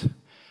that.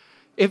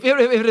 If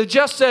it had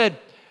just said,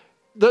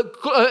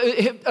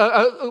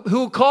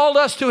 who called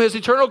us to His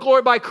eternal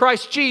glory by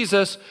Christ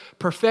Jesus,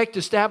 perfect,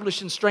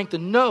 establish, and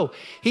strengthen. No,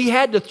 He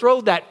had to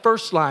throw that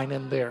first line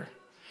in there.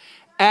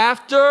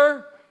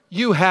 After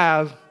you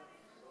have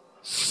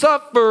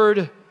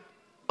suffered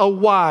a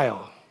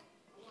while.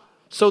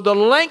 So the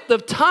length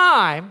of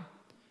time,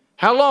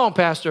 how long,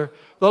 Pastor?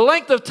 The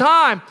length of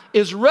time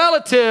is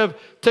relative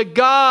to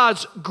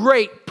God's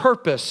great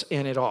purpose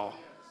in it all.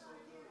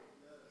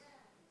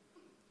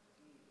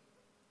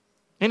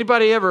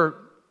 Anybody ever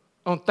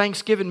on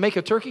Thanksgiving make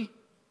a turkey?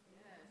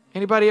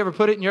 Anybody ever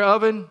put it in your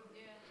oven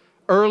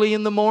early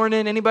in the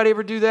morning? Anybody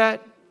ever do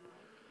that?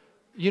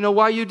 You know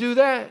why you do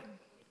that?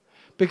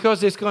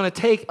 Because it's going to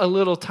take a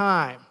little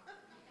time.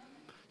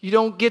 You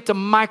don't get to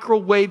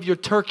microwave your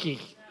turkey.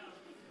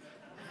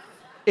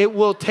 It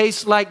will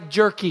taste like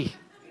jerky.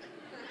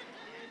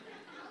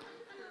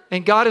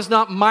 And God is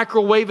not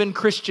microwaving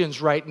Christians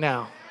right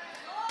now.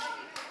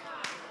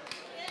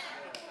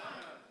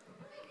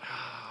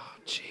 Oh,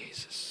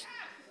 Jesus.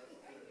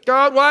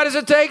 God, why does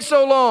it take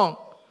so long?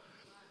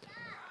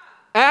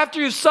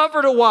 After you've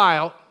suffered a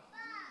while,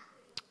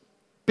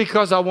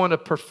 because I want to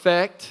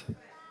perfect,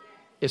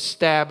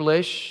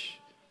 establish,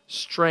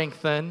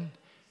 strengthen,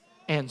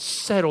 and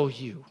settle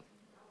you.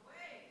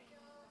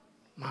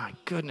 My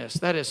goodness,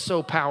 that is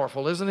so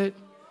powerful, isn't it?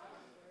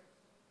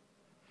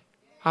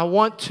 I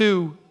want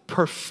to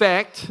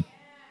perfect,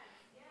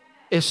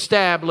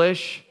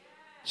 establish,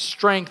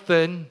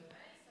 strengthen,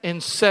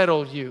 and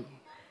settle you.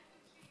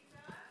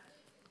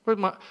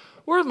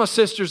 Where's my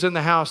sisters in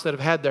the house that have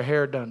had their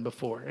hair done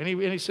before?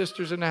 Any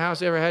sisters in the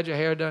house ever had your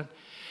hair done?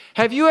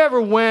 Have you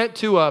ever went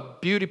to a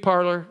beauty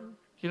parlor?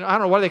 I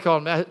don't know, what do they call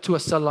them? To a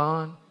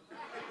salon?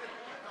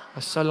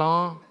 A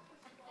salon?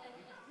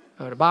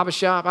 Or a barber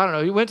shop? I don't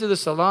know. You went to the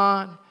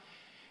salon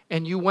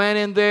and you went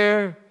in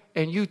there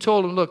and you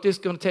told them,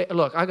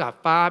 look, I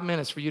got 5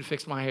 minutes for you to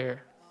fix my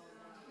hair.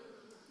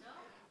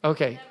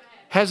 Okay.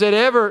 Has it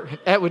ever,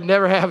 that would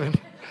never happen.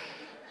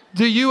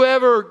 Does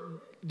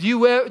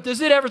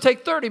it ever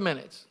take 30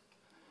 minutes?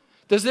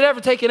 Does it ever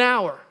take an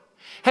hour?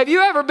 Have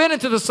you ever been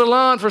into the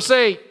salon for,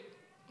 say,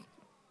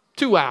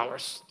 2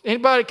 hours?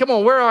 Anybody? Come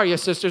on, where are you,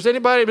 sisters?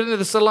 Anybody been to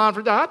the salon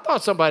for? I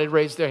thought somebody had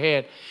raised their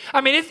hand.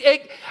 I mean,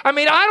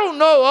 I don't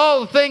know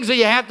all the things that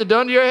you have to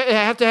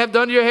have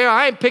done to your hair.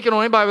 I ain't picking on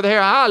anybody with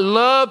hair. I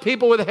love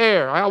people with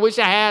hair. I wish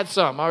I had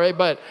some. All right,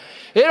 but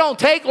it don't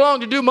take long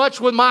to do much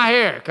with my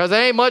hair because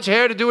there ain't much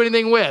hair to do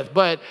anything with.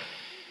 But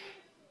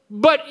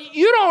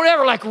you don't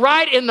ever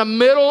right in the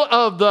middle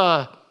of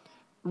the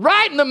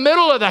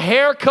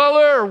hair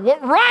color, or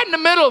right in the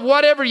middle of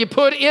whatever you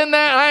put in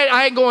that.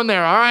 I ain't going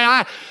there, all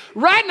right?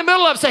 Right in the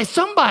middle of, say,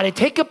 somebody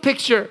take a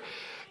picture,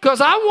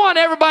 because I want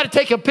everybody to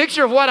take a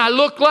picture of what I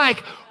look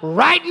like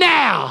right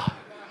now.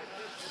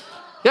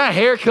 Got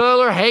hair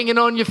color hanging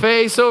on your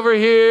face over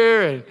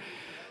here,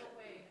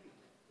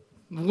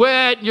 and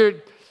wet. You're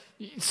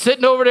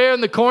sitting over there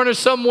in the corner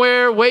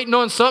somewhere, waiting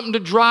on something to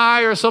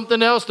dry or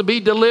something else to be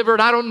delivered.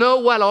 I don't know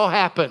what all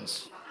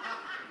happens.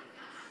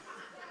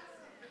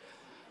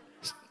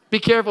 Be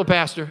careful,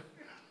 Pastor.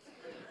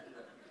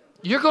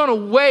 You're going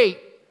to wait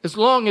as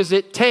long as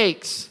it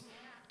takes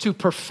to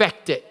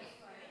perfect it.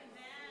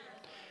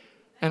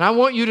 And I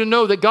want you to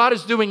know that God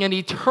is doing an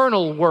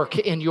eternal work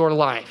in your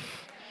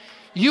life.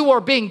 You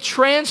are being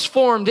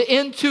transformed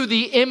into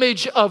the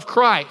image of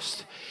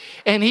Christ.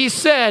 And he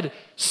said,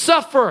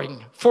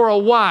 suffering for a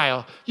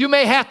while. You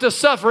may have to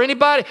suffer.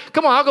 Anybody?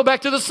 Come on, I'll go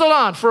back to the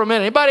salon for a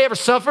minute. Anybody ever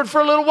suffered for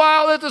a little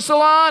while at the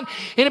salon?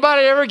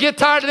 Anybody ever get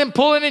tired of them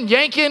pulling and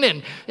yanking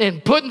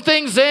and putting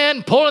things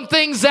in, pulling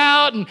things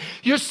out, and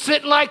you're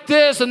sitting like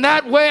this and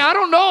that way? I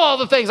don't know all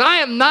the things. I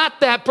am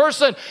not that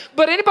person.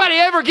 But anybody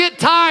ever get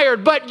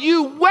tired, but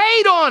you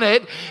wait on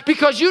it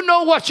because you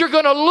know what you're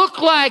going to look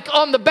like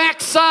on the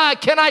backside?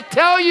 Can I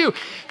tell you,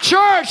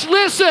 church,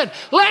 listen,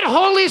 let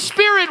Holy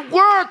Spirit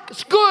work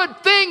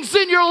good things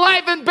in your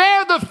life and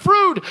bear the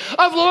fruit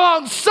of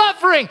long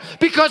suffering,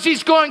 because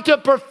he's going to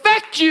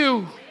perfect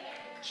you.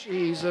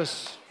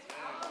 Jesus.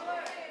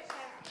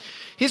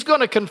 He's going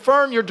to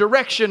confirm your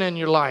direction in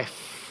your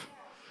life.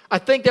 I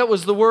think that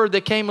was the word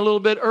that came a little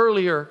bit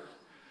earlier.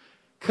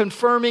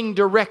 Confirming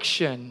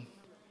direction,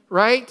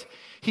 right?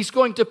 He's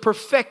going to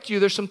perfect you.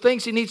 There's some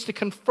things he needs to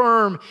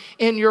confirm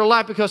in your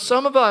life, because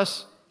some of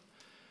us,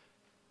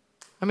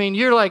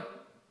 you're like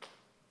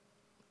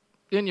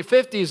in your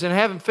 50s and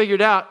haven't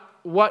figured out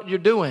what you're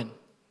doing.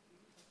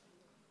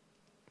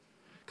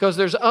 Because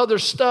there's other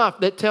stuff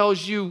that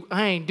tells you,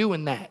 I ain't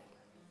doing that.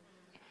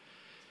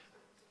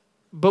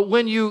 But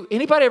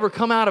anybody ever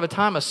come out of a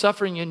time of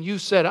suffering and you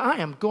said, I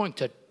am going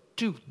to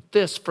do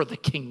this for the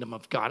kingdom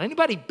of God?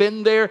 Anybody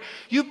been there?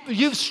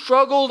 You've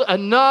struggled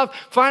enough.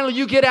 Finally,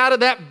 you get out of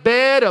that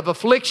bed of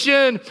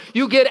affliction.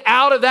 You get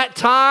out of that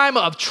time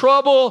of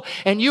trouble,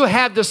 and you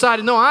have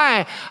decided, no,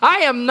 I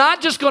am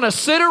not just going to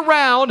sit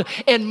around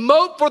and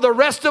mope for the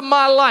rest of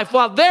my life.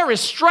 While there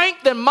is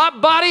strength in my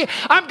body,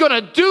 I'm going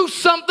to do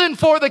something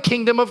for the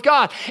kingdom of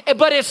God.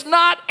 But it's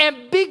not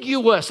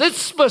ambiguous.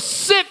 It's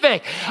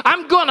specific.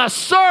 I'm going to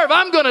serve.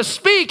 I'm going to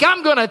speak.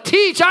 I'm going to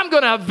teach. I'm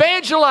going to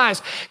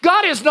evangelize.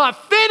 God is not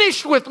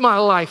finished with my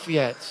life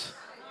yet.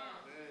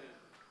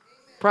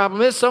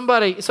 Problem is,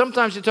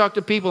 sometimes you talk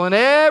to people and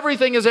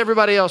everything is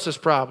everybody else's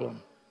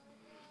problem.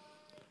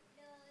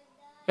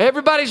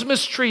 Everybody's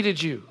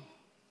mistreated you.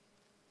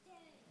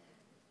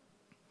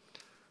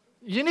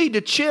 You need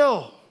to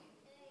chill.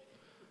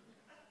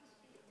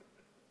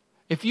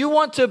 If you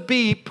want to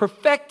be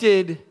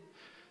perfected,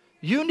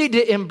 you need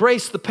to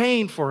embrace the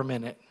pain for a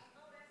minute.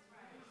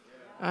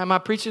 Am I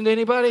preaching to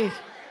anybody?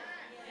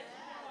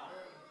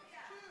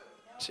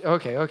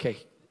 Okay.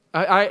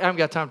 I haven't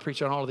got time to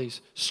preach on all of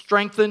these.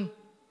 Strengthen.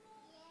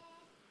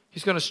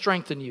 He's going to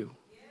strengthen you.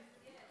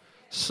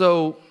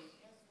 So,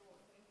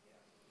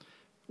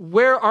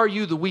 where are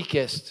you the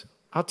weakest?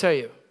 I'll tell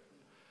you.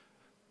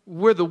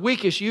 We're the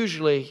weakest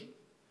usually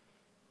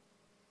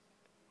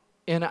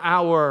in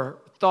our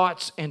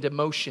thoughts and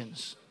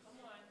emotions.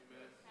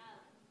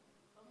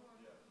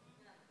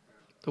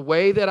 The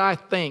way that I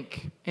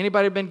think.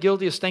 Anybody been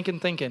guilty of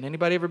stinking thinking?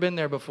 Anybody ever been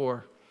there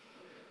before?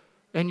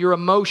 And your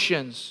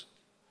emotions,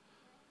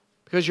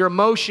 because your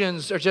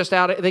emotions are just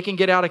they can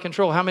get out of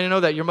control. How many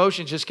know that? Your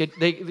emotions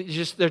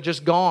they're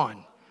just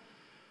gone.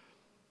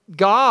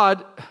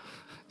 God,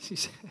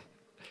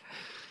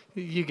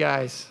 you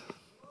guys.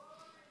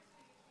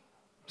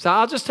 So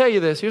I'll just tell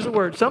you this. Here's a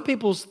word. Some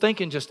people's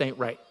thinking just ain't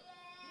right.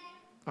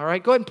 All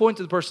right? Go ahead and point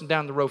to the person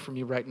down the row from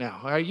you right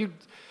now. All right?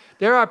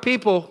 There are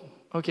people,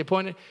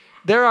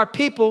 there are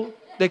people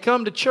that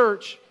come to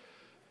church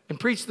and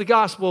preach the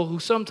gospel who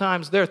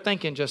sometimes their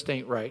thinking just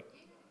ain't right.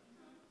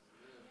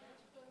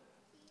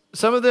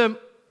 Some of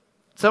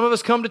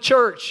us come to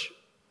church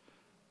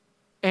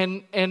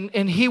and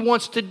he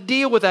wants to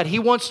deal with that. He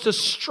wants to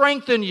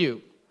strengthen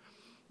you.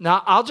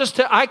 Now,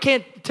 I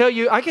can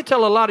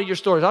tell a lot of your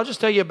stories. I'll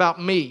just tell you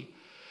about me.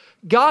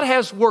 God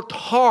has worked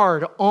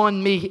hard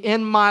on me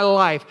in my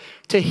life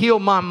to heal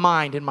my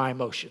mind and my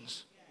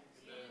emotions.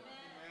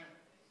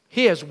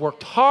 He has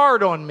worked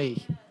hard on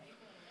me.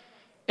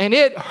 And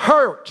it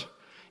hurt.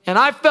 And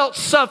I felt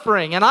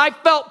suffering. And I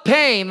felt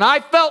pain. And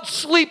I felt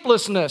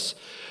sleeplessness.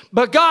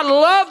 But God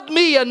loved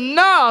me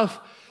enough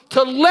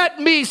to let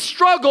me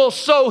struggle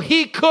so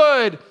He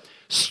could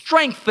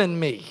strengthen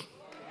me.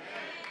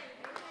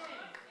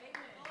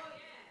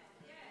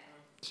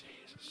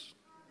 Jesus.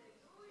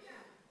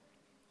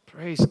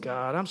 Praise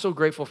God. I'm so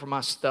grateful for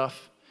my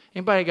stuff.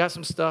 Anybody got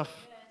some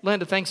stuff?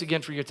 Linda, thanks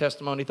again for your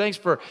testimony. Thanks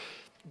for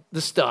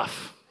the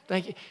stuff.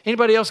 Thank you.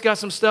 Anybody else got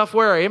some stuff?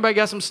 Where are you? Anybody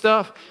got some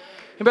stuff?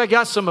 Anybody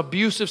got some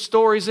abusive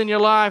stories in your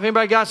life?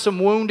 Anybody got some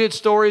wounded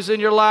stories in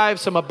your life?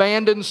 Some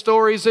abandoned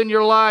stories in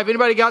your life?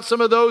 Anybody got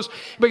some of those?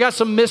 Anybody got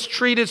some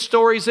mistreated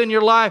stories in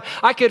your life?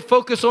 I could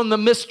focus on the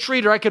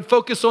mistreater. I could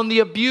focus on the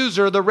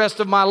abuser the rest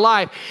of my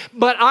life.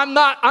 But I'm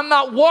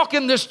not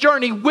walking this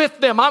journey with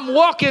them. I'm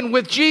walking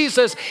with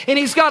Jesus, and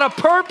He's got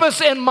a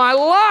purpose in my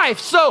life.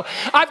 So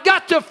I've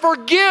got to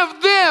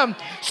forgive them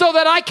so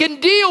that I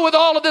can deal with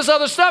all of this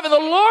other stuff. And the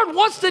Lord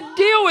wants to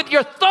deal with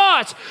your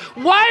thoughts.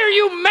 Why are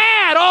you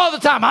mad all the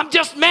time? I'm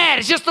just mad.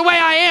 It's just the way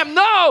I am.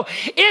 No,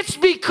 it's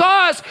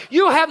because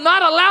you have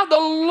not allowed the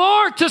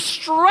Lord to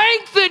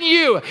strengthen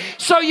you.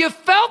 So you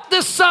felt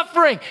this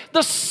suffering.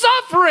 The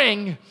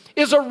suffering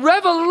is a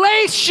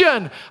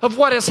revelation of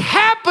what has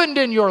happened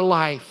in your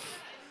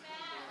life.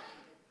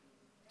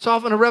 It's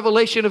often a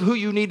revelation of who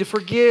you need to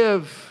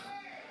forgive,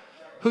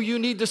 who you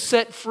need to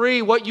set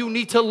free, what you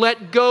need to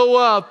let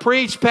go of.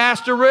 Preach,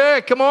 Pastor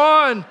Rick. Come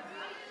on.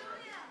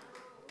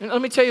 And let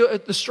me tell you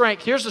the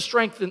strength. Here's the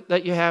strength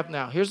that you have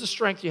now. Here's the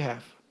strength you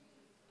have.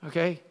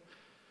 Okay?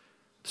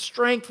 The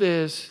strength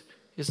is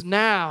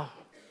now.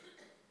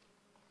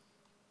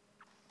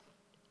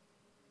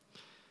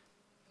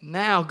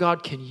 Now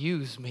God can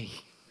use me.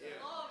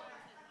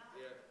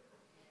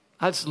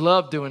 I just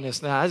love doing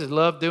this now. I just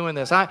love doing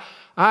this. I'm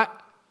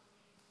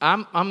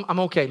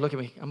okay. Look at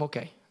me. I'm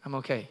okay. I'm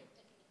okay.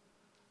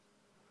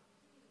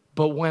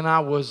 But when I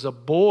was a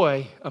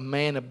boy, a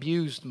man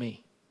abused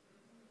me.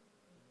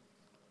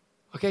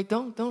 Okay,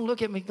 don't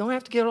look at me. Don't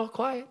have to get all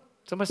quiet.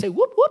 Somebody say,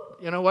 whoop, whoop.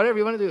 You know, whatever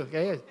you want to do.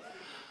 Okay.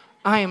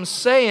 I am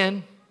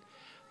saying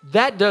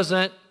that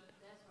doesn't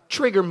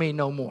trigger me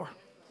no more.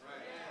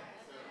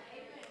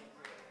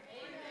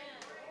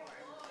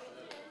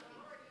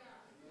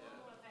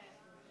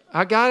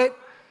 I got it?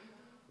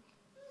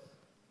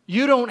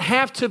 You don't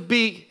have to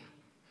be.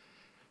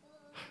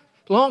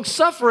 Long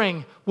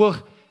suffering will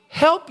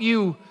help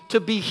you to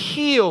be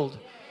healed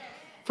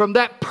from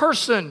that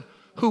person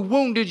who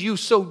wounded you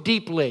so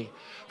deeply.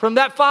 From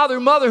that father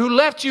or mother who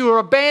left you or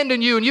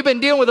abandoned you, and you've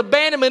been dealing with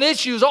abandonment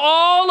issues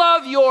all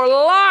of your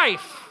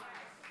life.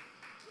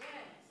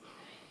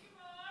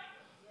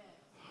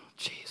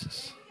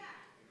 Jesus.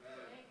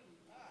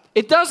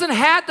 It doesn't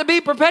have to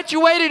be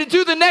perpetuated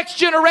into the next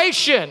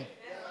generation.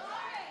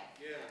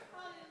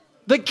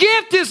 The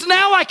gift is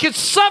now I can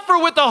suffer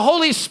with the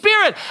Holy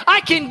Spirit.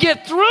 I can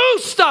get through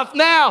stuff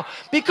now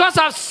because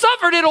I've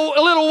suffered it a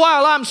little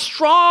while. I'm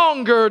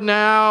stronger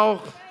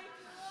now.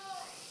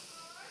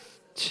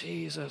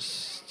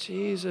 Jesus,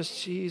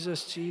 Jesus,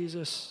 Jesus,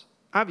 Jesus.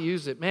 I've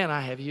used it. Man,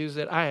 I have used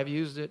it. I have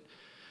used it.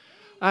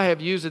 I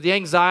have used it. The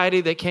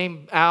anxiety that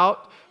came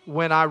out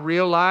when I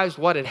realized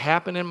what had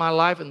happened in my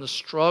life and the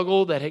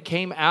struggle that had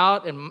came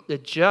out, and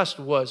it just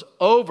was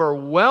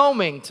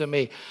overwhelming to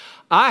me.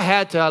 I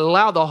had to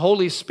allow the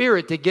Holy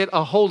Spirit to get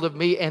a hold of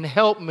me and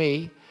help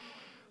me.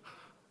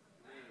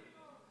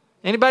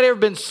 Anybody ever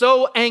been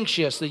so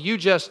anxious that you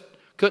just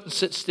couldn't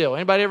sit still?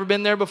 Anybody ever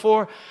been there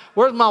before?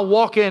 Where's my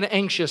walk-in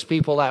anxious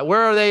people at?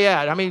 Where are they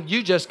at? I mean,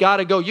 you just got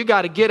to go. You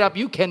got to get up.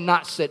 You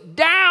cannot sit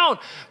down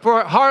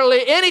for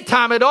hardly any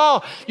time at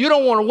all. You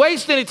don't want to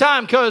waste any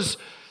time because,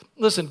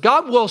 listen,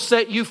 God will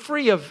set you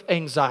free of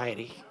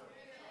anxiety.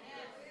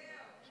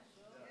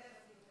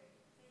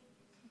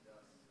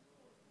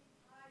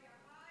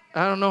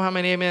 I don't know how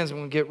many amens I'm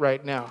going to get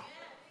right now.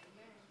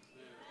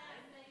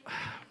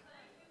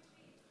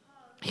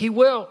 He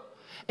will.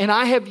 And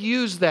I have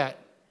used that.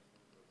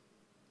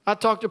 I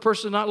talked to a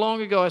person not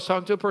long ago. I was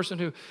talking to a person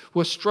who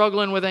was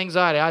struggling with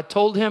anxiety. I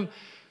told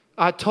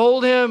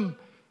him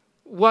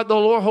what the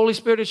Lord, Holy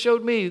Spirit had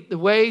showed me, the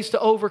ways to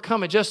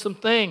overcome it, just some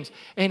things.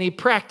 And he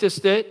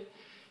practiced it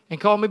and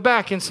called me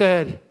back and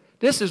said,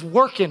 this is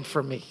working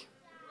for me.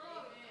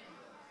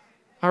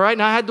 All right,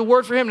 and I had the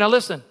word for him. Now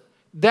listen,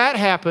 that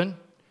happened.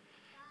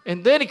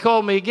 And then he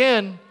called me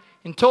again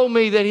and told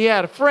me that he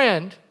had a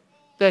friend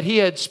that he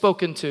had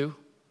spoken to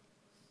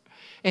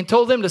and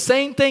told them the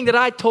same thing that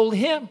I told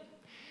him,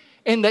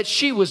 and that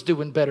she was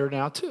doing better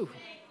now too.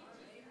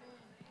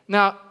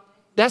 Now,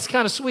 that's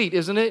kind of sweet,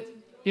 isn't it?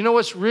 You know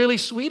what's really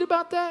sweet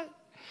about that?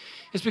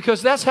 It's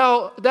because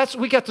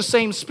we got the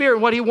same spirit.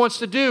 What he wants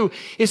to do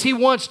is he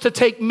wants to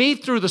take me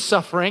through the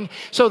suffering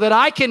so that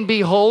I can be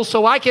whole,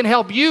 so I can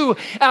help you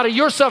out of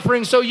your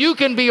suffering so you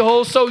can be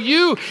whole, so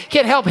you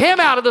can help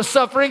him out of the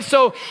suffering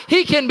so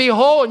he can be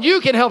whole, and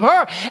you can help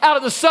her out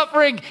of the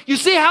suffering. You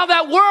see how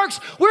that works?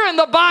 We're in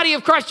the body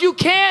of Christ. You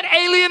can't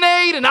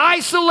alienate and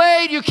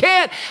isolate. You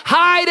can't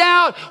hide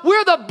out.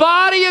 We're the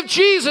body of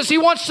Jesus. He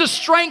wants to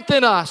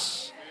strengthen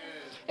us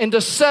and to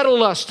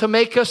settle us, to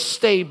make us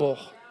stable.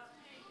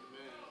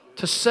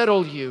 To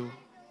settle you.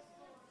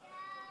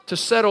 To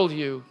settle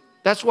you.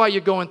 That's why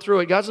you're going through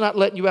it. God's not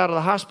letting you out of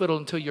the hospital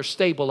until you're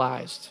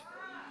stabilized.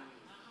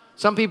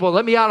 Some people,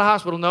 let me out of the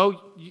hospital.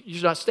 No,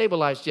 you're not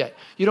stabilized yet.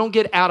 You don't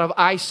get out of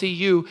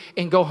ICU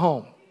and go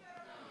home.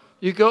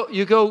 You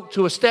go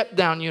to a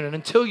step-down unit.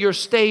 Until you're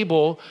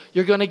stable,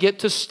 you're going to get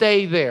to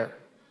stay there.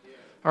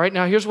 All right,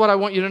 now here's what I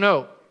want you to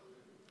know.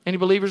 Any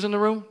believers in the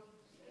room?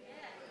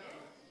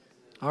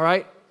 All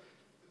right?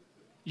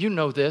 You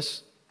know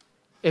this.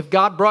 If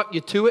God brought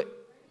you to it,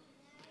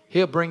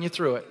 he'll bring you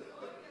through it.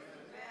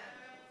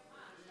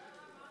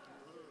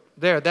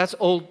 There, that's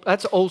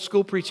old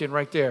school preaching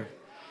right there.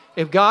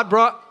 If God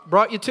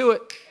brought you to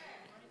it,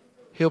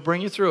 he'll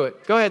bring you through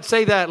it. Go ahead,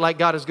 say that like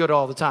God is good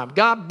all the time.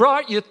 God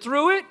brought you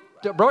through it,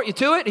 brought you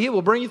to it, he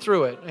will bring you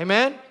through it.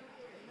 Amen?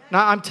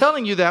 Now, I'm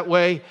telling you that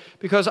way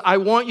because I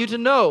want you to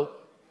know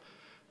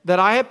that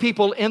I have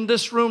people in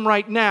this room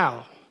right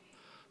now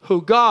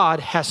who God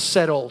has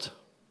settled.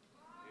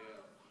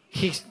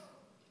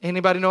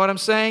 Anybody know what I'm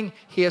saying?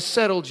 He has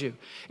settled you.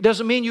 It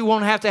doesn't mean you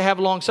won't have to have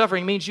long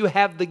suffering. It means you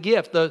have the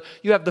gift.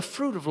 You have the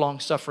fruit of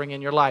long suffering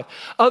in your life.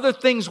 Other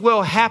things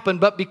will happen,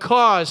 but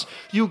because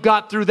you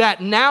got through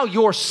that, now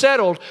you're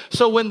settled.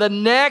 So when the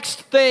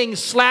next thing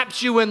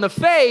slaps you in the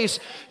face,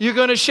 you're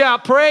going to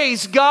shout,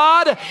 praise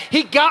God.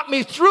 He got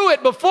me through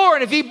it before,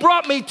 and if he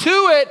brought me to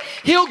it,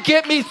 he'll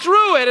get me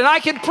through it. And I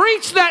can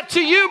preach that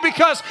to you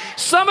because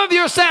some of you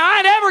are saying, I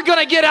ain't ever going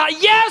to get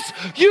out. Yes,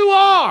 you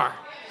are.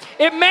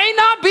 It may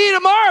not be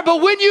tomorrow,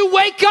 but when you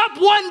wake up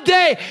one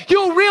day,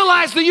 you'll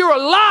realize that you're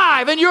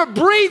alive and you're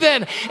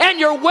breathing and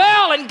you're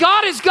well, and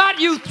God has got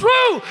you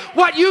through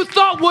what you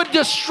thought would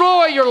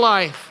destroy your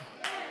life.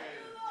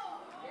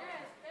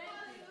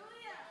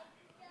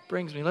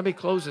 Brings me, let me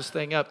close this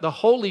thing up. The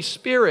Holy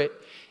Spirit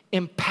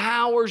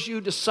empowers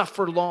you to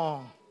suffer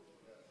long.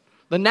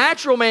 The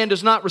natural man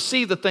does not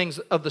receive the things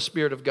of the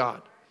Spirit of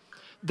God.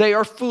 They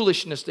are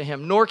foolishness to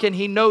him, nor can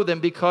he know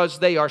them because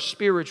they are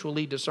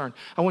spiritually discerned.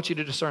 I want you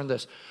to discern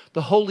this.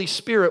 The Holy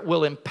Spirit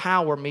will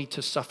empower me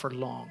to suffer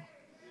long.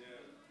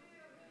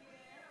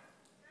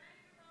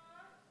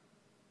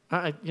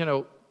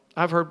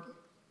 I've heard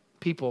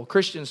people,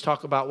 Christians,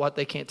 talk about what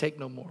they can't take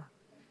no more.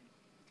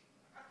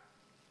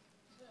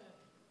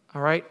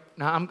 All right?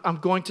 Now, I'm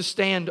going to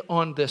stand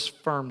on this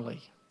firmly.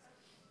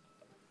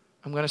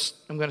 I'm going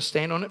to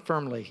stand on it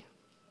firmly.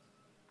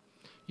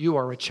 You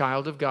are a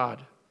child of God.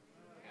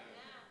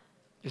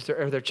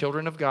 Are there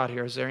children of God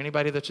here? Is there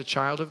anybody that's a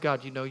child of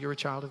God? You know you're a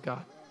child of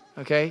God.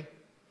 Okay?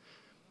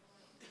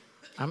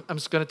 I'm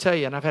just going to tell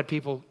you, and I've had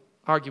people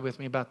argue with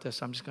me about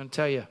this. I'm just going to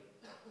tell you.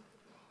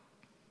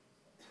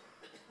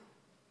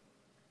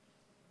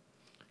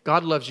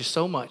 God loves you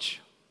so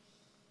much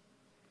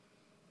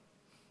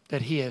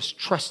that he has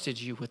trusted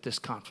you with this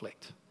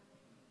conflict.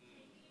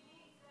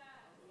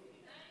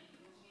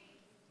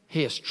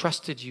 He has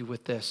trusted you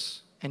with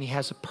this, and he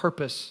has a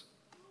purpose.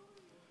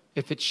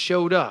 If it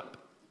showed up,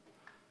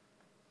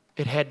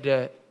 it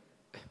had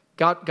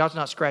God's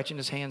not scratching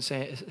his head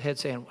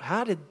saying,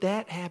 how did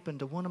that happen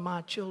to one of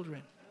my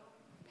children?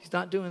 He's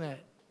not doing that.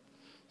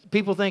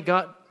 People think,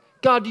 God,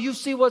 do you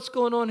see what's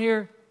going on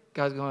here?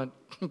 God's going,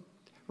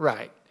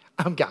 right,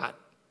 I'm God.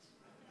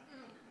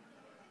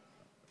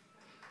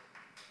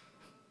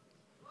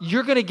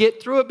 You're going to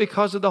get through it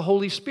because of the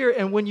Holy Spirit.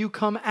 And when you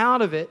come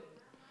out of it,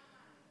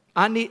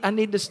 I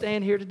need to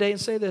stand here today and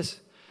say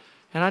this.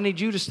 And I need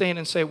you to stand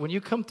and say, when you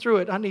come through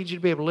it, I need you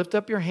to be able to lift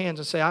up your hands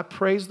and say, I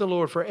praise the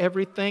Lord for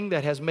everything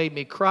that has made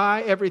me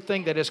cry,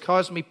 everything that has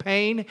caused me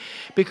pain,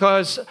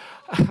 because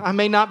I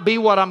may not be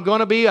what I'm going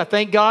to be. I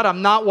thank God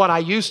I'm not what I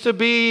used to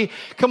be.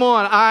 Come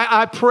on,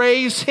 I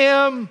praise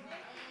him.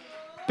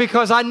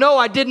 Because I know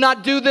I did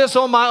not do this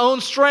on my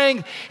own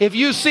strength. If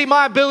you see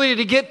my ability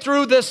to get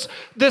through this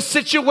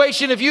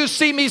situation, if you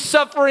see me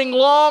suffering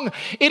long,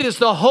 it is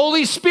the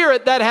Holy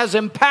Spirit that has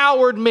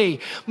empowered me.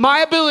 My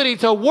ability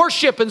to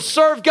worship and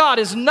serve God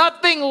is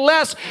nothing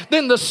less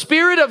than the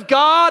Spirit of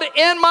God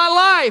in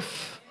my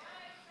life.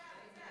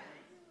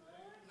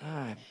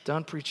 I'm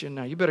done preaching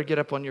now. You better get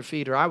up on your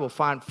feet or I will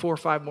find 4 or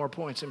 5 more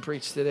points and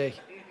preach today.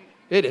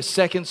 It is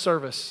second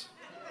service.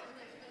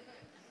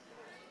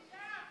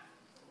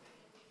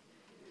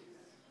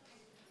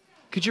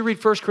 Could you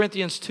read 1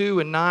 Corinthians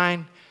 2 and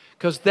 9?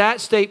 Because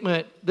this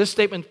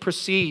statement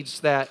precedes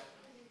that.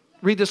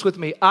 Read this with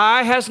me.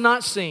 Eye has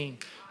not seen,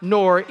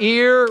 nor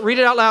ear, read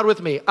it out loud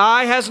with me.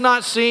 Eye has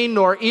not seen,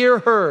 nor ear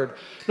heard,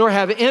 nor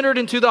have entered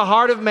into the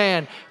heart of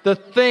man the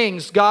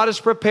things God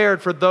has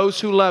prepared for those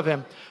who love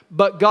him.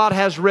 But God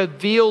has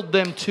revealed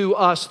them to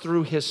us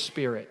through his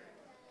Spirit.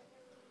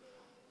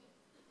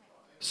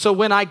 So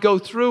when I go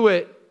through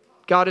it,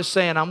 God is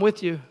saying, I'm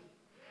with you.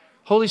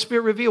 Holy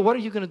Spirit, reveal, what are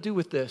you going to do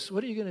with this?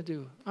 What are you going to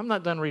do? I'm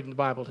not done reading the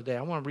Bible today.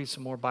 I want to read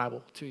some more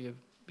Bible to you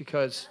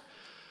because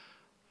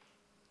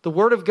the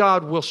Word of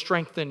God will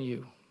strengthen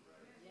you.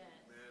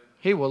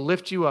 He will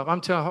lift you up.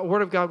 I'm telling you, the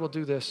Word of God will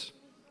do this.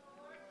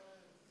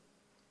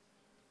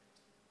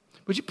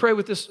 Would you pray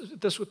with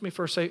this with me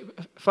first? Say,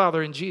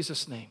 Father, in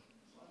Jesus' name,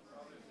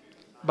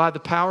 by the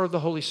power of the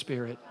Holy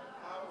Spirit,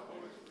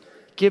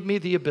 give me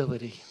the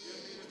ability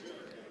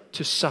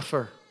to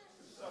suffer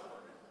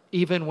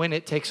even when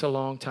it takes a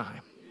long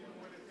time.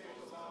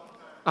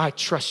 I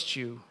trust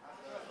you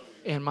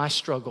in my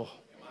struggle.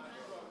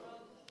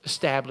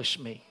 Establish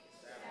me.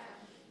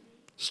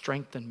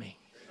 Strengthen me.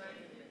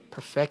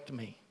 Perfect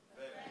me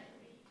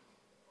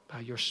by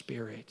your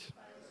Spirit.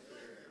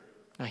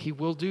 Now, He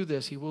will do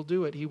this. He will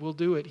do it. He will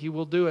do it. He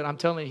will do it. I'm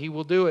telling you, He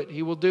will do it.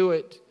 He will do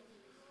it.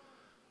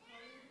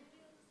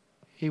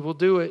 He will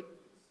do it.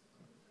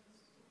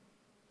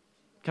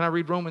 Can I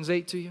read Romans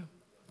 8 to you?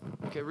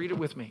 Okay, read it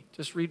with me.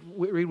 Just read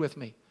with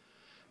me.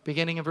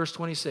 Beginning in verse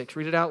 26.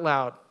 Read it out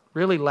loud.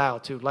 Really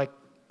loud, too. Like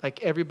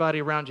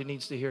everybody around you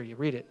needs to hear you.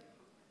 Read it.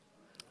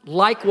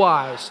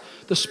 Likewise,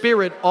 the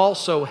Spirit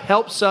also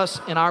helps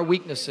us in our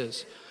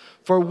weaknesses.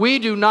 For we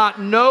do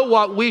not know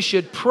what we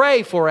should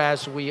pray for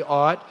as we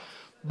ought,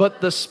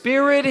 but the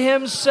Spirit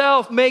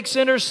Himself makes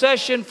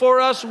intercession for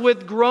us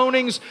with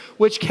groanings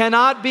which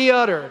cannot be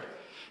uttered.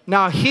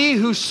 Now He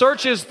who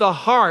searches the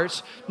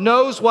hearts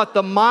knows what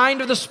the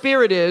mind of the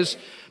Spirit is,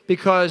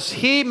 because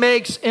He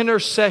makes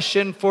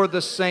intercession for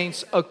the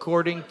saints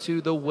according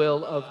to the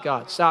will of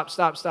God. Stop.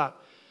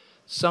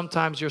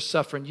 Sometimes you're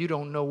suffering. You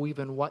don't know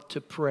even what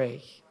to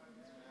pray.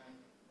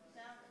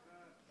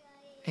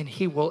 And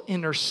He will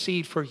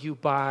intercede for you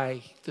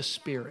by the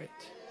Spirit.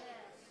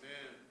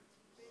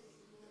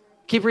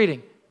 Keep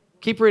reading.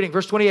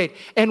 Verse 28.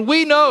 And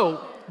we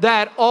know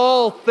that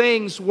all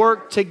things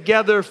work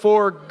together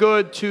for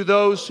good to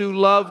those who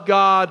love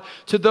God,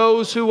 to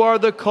those who are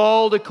the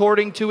called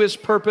according to His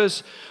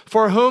purpose,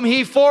 for whom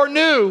He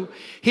foreknew,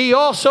 He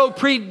also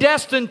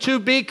predestined to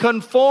be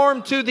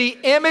conformed to the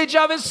image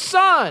of His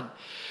Son,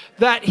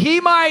 that He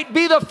might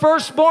be the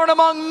firstborn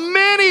among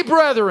many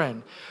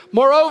brethren.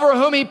 Moreover,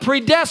 whom He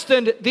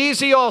predestined, these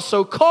He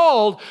also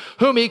called.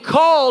 Whom He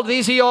called,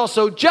 these He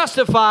also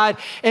justified.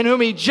 And whom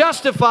He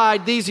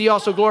justified, these He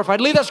also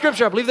glorified. Leave that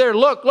scripture up. Leave there.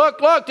 Look.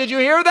 Did you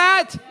hear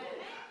that?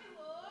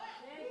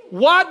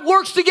 What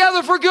works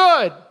together for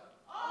good?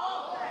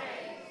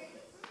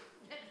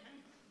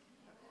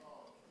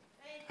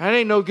 That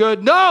ain't no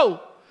good.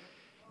 No.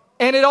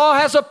 And it all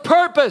has a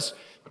purpose.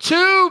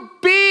 To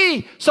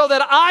be, so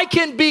that I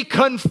can be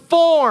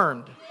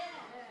conformed.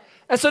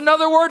 That's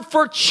another word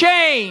for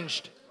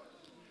changed.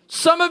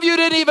 Some of you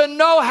didn't even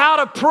know how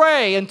to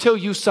pray until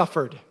you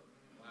suffered.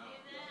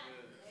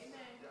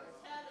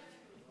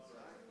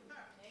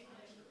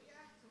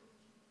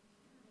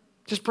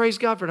 Just praise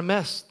God for the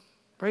mess.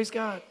 Praise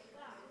God.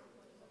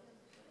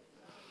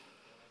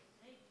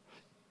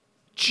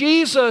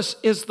 Jesus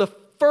is the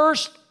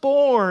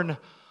firstborn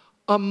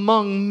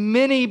among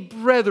many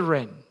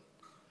brethren.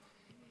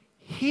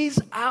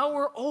 He's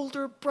our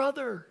older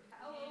brother.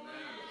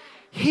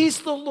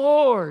 He's the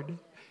Lord.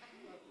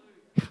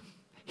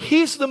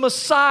 He's the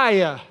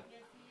Messiah.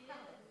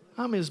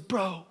 I'm His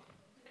bro.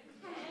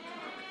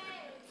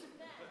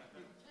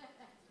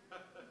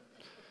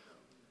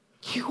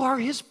 You are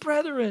His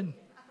brethren.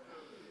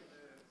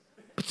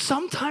 But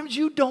sometimes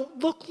you don't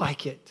look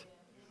like it.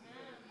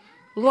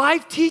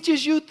 Life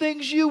teaches you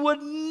things you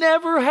would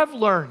never have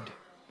learned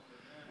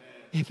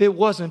if it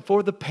wasn't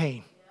for the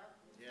pain.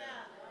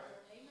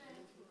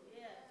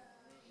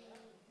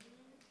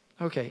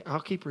 Okay, I'll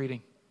keep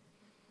reading.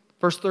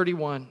 Verse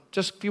 31,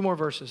 just a few more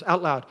verses,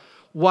 out loud.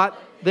 What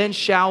then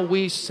shall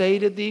we say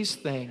to these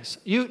things?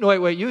 You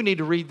need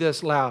to read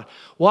this loud.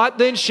 What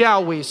then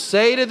shall we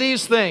say to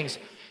these things?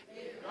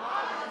 If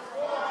God is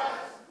for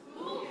us,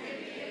 who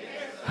can be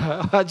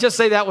against us? Just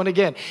say that one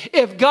again.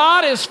 If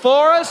God is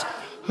for us,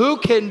 who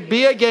can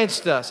be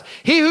against us?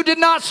 He who did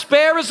not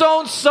spare His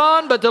own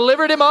Son, but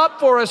delivered Him up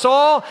for us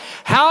all,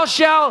 how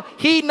shall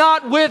He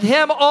not with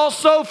Him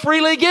also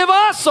freely give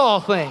us all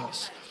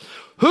things?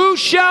 Who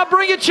shall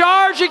bring a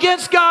charge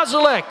against God's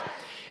elect?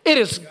 It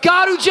is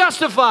God who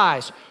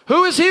justifies.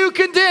 Who is He who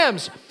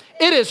condemns?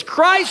 It is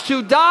Christ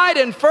who died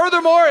and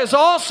furthermore is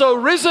also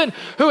risen,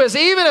 who is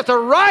even at the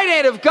right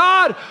hand of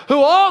God, who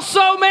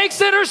also makes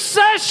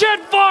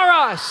intercession for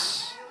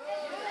us.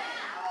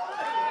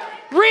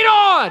 Read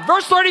on.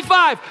 Verse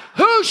 35.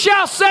 Who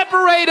shall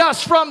separate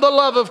us from the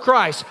love of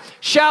Christ?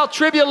 Shall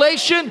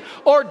tribulation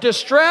or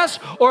distress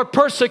or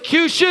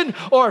persecution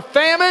or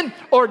famine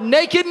or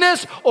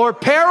nakedness or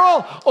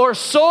peril or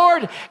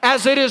sword,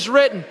 as it is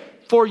written,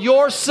 for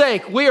your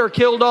sake we are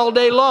killed all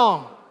day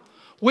long.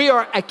 We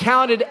are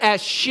accounted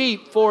as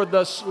sheep for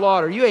the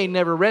slaughter. You ain't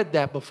never read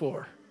that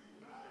before.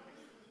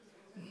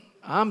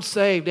 I'm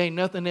saved. Ain't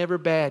nothing ever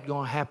bad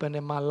going to happen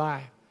in my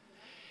life.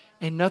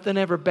 Ain't nothing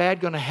ever bad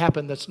going to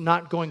happen that's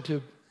not going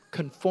to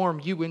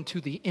conform you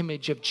into the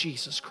image of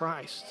Jesus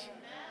Christ.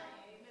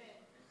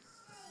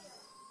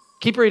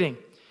 Keep reading.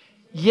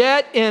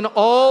 Yet in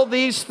all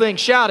these things,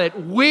 shout it,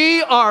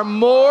 we are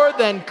more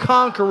than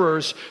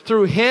conquerors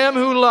through him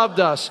who loved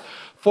us.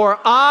 For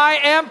I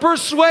am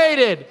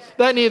persuaded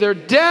that neither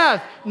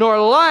death, nor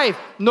life,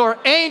 nor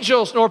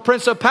angels, nor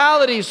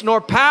principalities,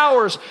 nor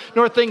powers,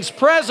 nor things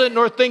present,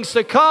 nor things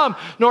to come,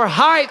 nor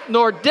height,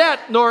 nor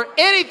depth, nor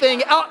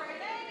anything else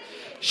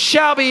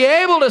shall be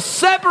able to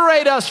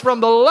separate us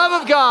from the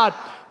love of God,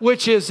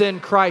 which is in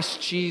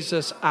Christ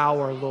Jesus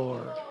our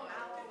Lord.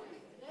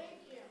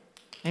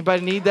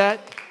 Anybody need that?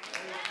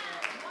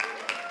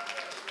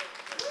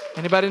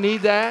 Anybody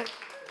need that?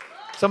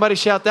 Somebody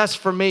shout, that's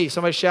for me.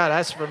 Somebody shout,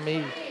 that's for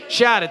me.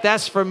 Shout it,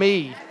 that's for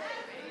me.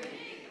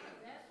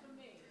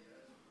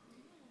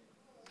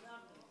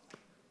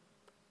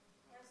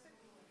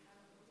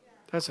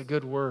 That's a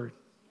good word.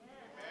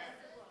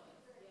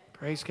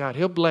 Praise God.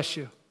 He'll bless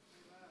you.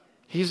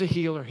 He's a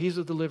healer. He's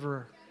a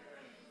deliverer.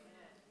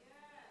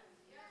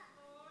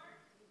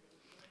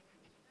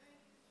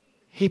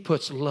 He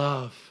puts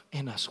love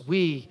in us.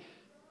 We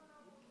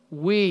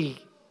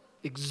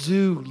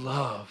exude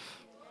love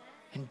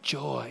and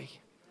joy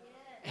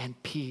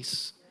and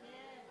peace.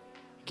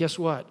 Guess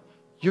what?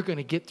 You're going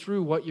to get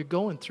through what you're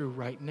going through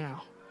right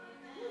now.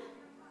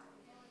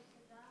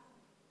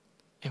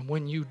 And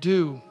when you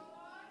do,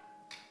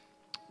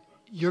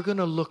 you're going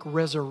to look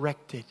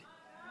resurrected.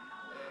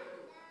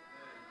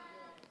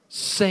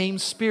 Same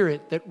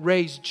spirit that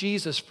raised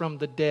Jesus from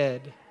the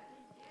dead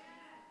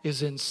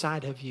is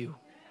inside of you.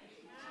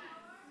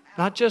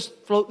 Not just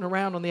floating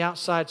around on the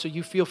outside so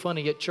you feel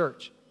funny at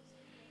church.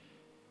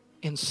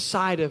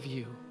 Inside of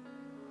you,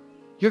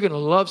 you're going to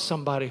love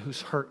somebody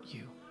who's hurt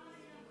you.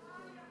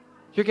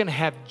 You're going to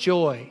have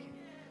joy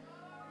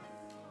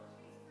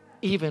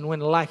even when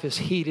life is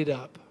heated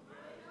up.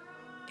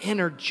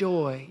 Inner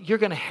joy. You're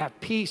going to have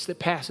peace that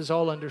passes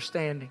all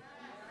understanding.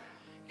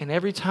 And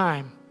every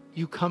time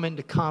you come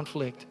into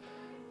conflict,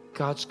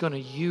 God's going to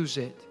use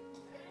it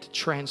to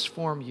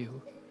transform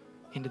you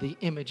into the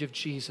image of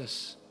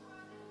Jesus.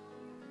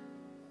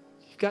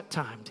 You've got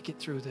time to get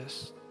through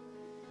this.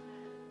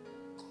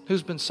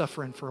 Who's been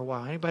suffering for a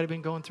while? Anybody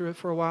been going through it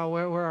for a while?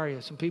 Where are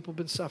you? Some people have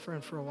been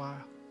suffering for a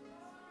while.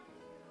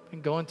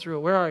 Been going through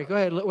it. Where are you? Go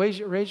ahead.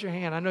 Raise your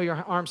hand. I know your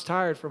arm's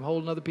tired from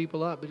holding other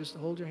people up, but just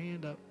hold your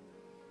hand up.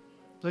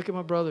 Look at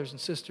my brothers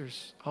and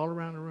sisters all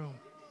around the room.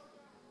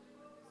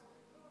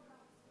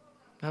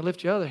 Now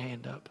lift your other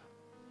hand up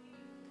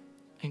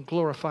and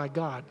glorify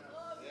God.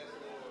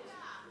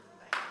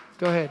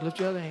 Go ahead. Lift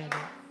your other hand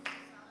up.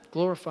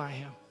 Glorify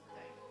Him.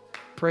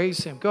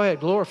 Praise Him. Go ahead.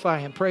 Glorify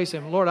Him. Praise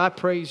Him. Lord, I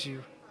praise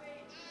You.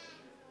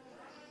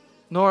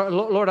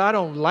 Lord, I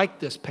don't like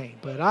this pain,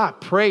 but I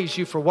praise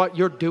You for what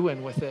You're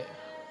doing with it.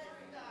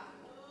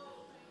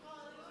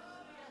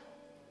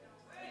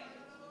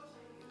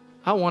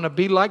 I want to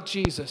be like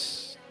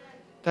Jesus.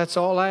 That's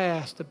all I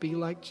ask, to be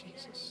like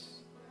Jesus.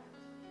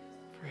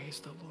 Praise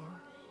the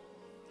Lord.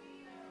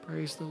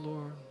 Praise the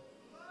Lord.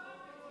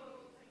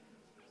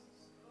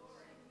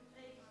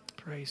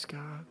 Praise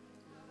God.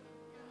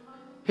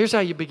 Here's how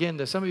you begin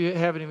this. Some of you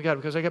haven't even got it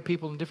because I got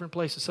people in different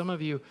places. Some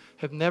of you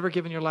have never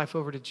given your life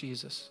over to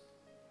Jesus.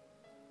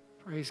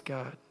 Praise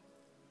God.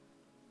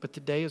 But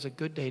today is a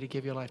good day to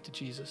give your life to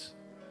Jesus.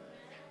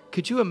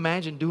 Could you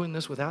imagine doing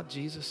this without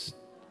Jesus?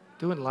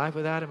 Doing life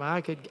without Him?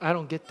 I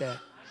don't get that.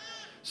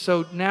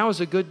 So now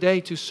is a good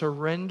day to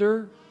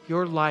surrender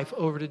your life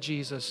over to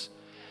Jesus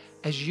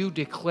as you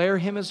declare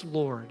Him as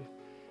Lord,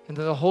 and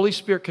then the Holy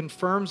Spirit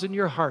confirms in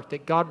your heart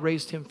that God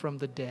raised Him from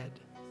the dead.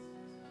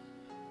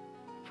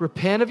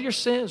 Repent of your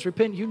sins.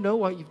 Repent. You know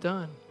what you've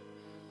done.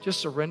 Just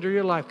surrender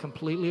your life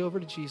completely over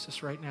to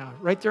Jesus right now.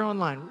 Right there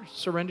online.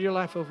 Surrender your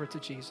life over to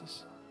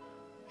Jesus.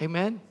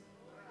 Amen?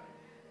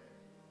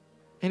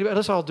 Anybody?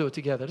 Let's all do it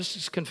together. Let's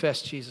just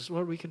confess Jesus.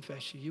 Lord, we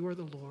confess You. You are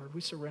the Lord.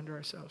 We surrender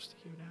ourselves to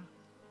You now.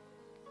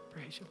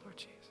 Praise You, Lord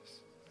Jesus.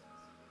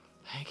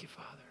 Thank You,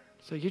 Father.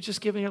 So you're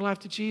just giving your life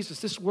to Jesus.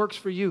 This works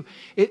for you.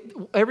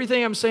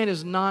 Everything I'm saying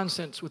is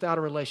nonsense without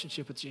a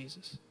relationship with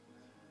Jesus.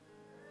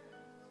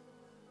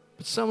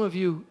 But some of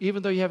you,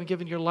 even though you haven't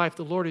given your life,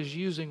 the Lord is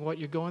using what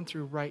you're going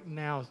through right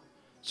now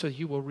so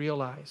you will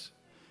realize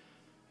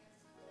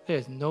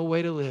there's no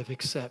way to live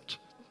except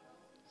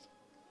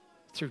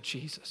through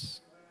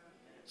Jesus.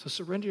 So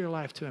surrender your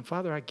life to Him.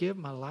 Father, I give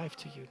my life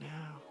to You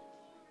now.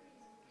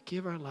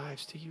 Give our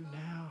lives to You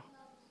now.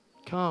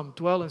 Come,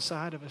 dwell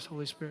inside of us,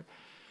 Holy Spirit.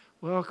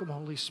 Welcome,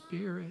 Holy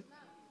Spirit.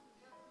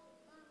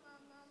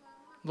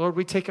 Lord,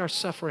 we take our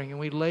suffering and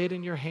we lay it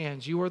in Your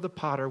hands. You are the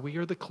potter. We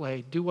are the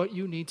clay. Do what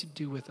You need to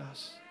do with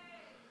us.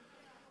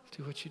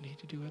 Do what You need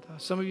to do with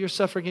us. Some of you are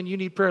suffering and you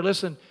need prayer.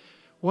 Listen,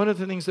 one of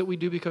the things that we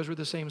do because we're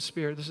the same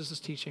Spirit, this is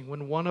this teaching.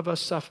 When one of us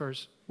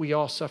suffers, we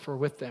all suffer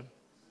with them.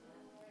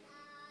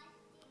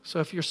 So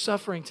if you're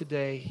suffering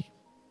today,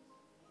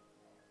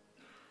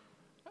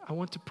 I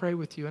want to pray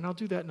with you, and I'll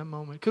do that in a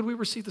moment. Could we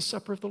receive the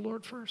supper of the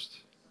Lord first?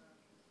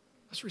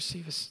 Let's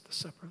receive the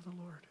supper of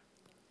the Lord.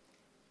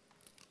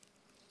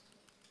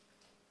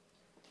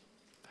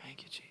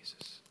 Thank You,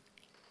 Jesus.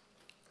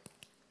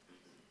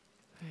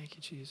 Thank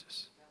You,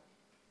 Jesus.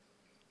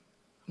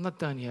 I'm not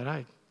done yet.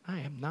 I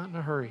am not in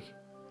a hurry.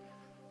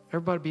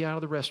 Everybody be out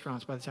of the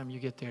restaurants by the time you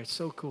get there. It's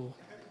so cool.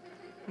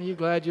 Are you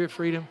glad you're at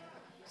Freedom?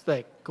 It's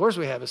like, of course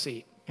we have a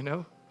seat, you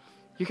know.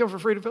 You come for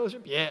Freedom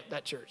Fellowship? Yeah,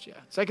 that church, yeah.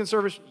 Second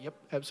service? Yep,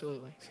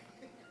 absolutely.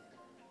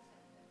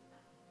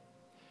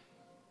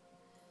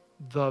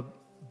 The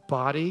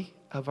body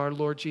of our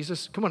Lord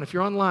Jesus. Come on, if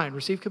you're online,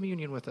 receive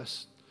communion with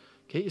us.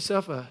 Get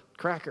yourself a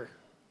cracker,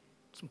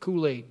 some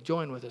Kool-Aid.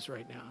 Join with us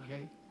right now,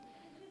 okay?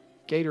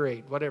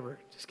 Gatorade, whatever.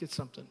 Just get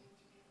something.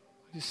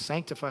 Just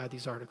sanctify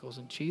these articles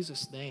in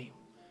Jesus' name.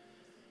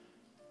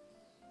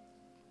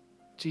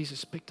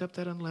 Jesus picked up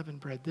that unleavened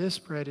bread. This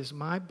bread is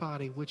my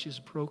body, which is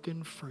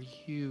broken for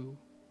you.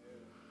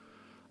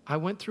 I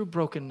went through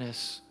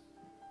brokenness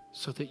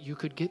so that you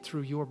could get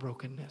through your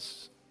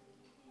brokenness.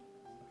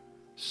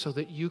 So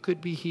that you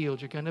could be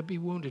healed. You're going to be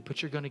wounded,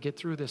 but you're going to get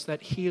through this.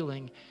 That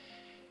healing,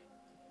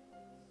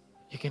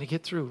 you're going to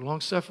get through.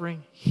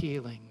 Long-suffering,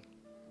 healing.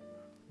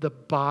 The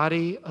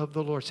body of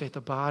the Lord. Say it,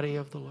 the body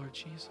of the Lord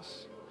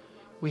Jesus.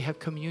 We have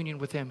communion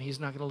with Him. He's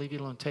not going to leave you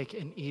alone. Take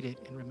and eat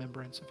it in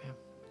remembrance of Him.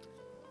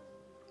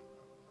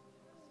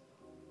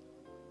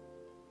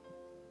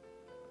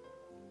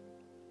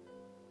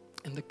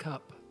 And the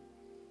cup.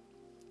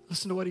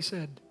 Listen to what He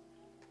said.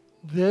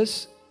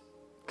 This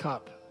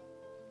cup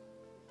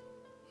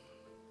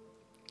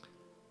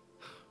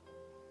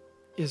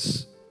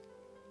is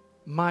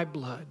my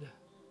blood.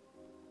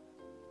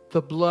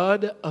 The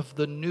blood of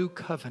the new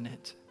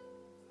covenant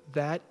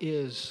that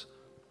is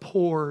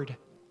poured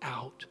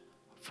out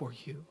for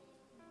you.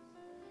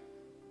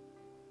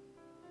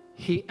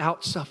 He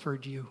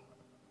outsuffered you.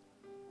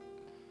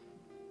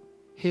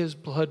 His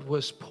blood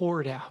was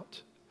poured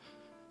out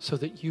so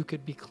that you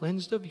could be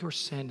cleansed of your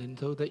sin, and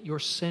so that your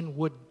sin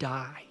would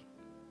die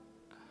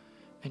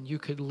and you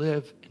could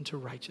live into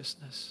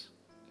righteousness.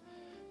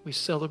 We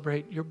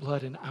celebrate your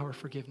blood and our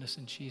forgiveness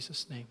in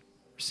Jesus' name.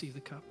 Receive the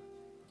cup.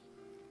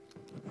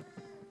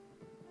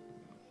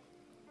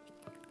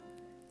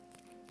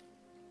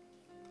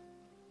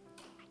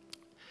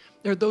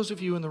 There are those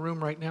of you in the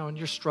room right now and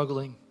you're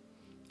struggling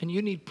and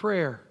you need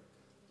prayer.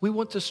 We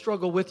want to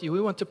struggle with you.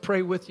 We want to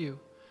pray with you.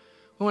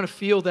 We want to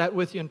feel that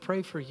with you and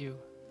pray for you.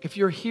 If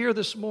you're here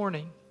this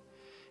morning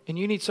and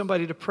you need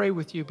somebody to pray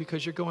with you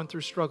because you're going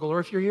through struggle, or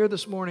if you're here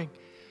this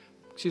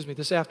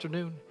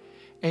afternoon,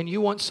 and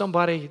you want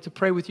somebody to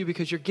pray with you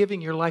because you're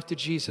giving your life to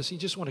Jesus, you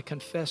just want to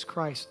confess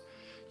Christ,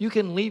 you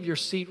can leave your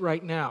seat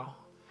right now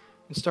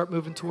and start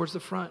moving towards the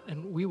front,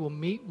 and we will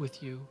meet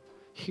with you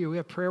here. We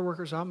have prayer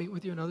workers. I'll meet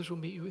with you, and others will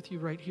meet with you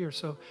right here.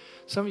 So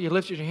some of you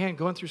lifted your hand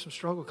going through some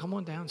struggle. Come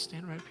on down.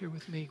 Stand right up here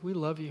with me. We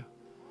love you.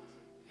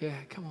 Yeah,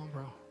 come on,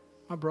 bro.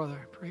 My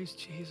brother. Praise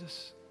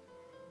Jesus.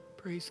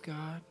 Praise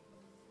God.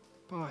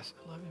 Boss,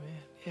 I love you,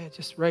 man. Yeah,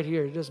 just right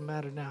here. It doesn't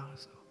matter now.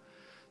 So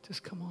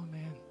just come on,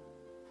 man.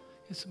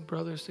 Get some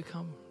brothers to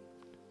come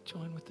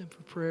join with them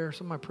for prayer.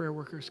 Some of my prayer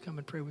workers come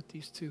and pray with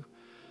these two.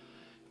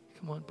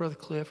 Come on, Brother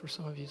Cliff, or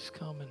some of you just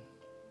come, and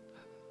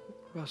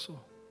Russell.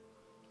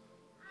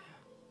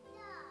 Yeah.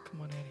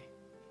 Come on,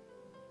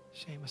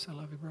 Eddie. Seamus, I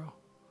love you, bro.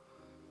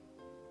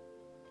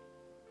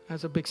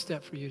 That's a big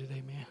step for you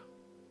today, man.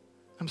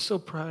 I'm so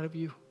proud of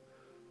you.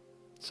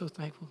 So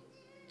thankful.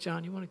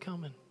 John, you want to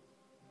come in?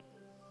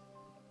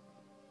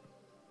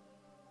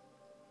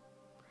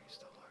 Praise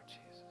the Lord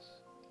Jesus.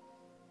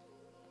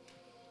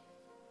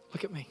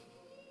 Look at me.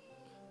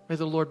 May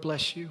the Lord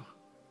bless you.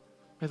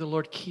 May the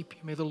Lord keep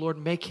you. May the Lord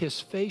make His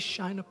face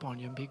shine upon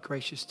you and be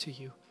gracious to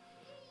you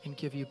and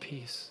give you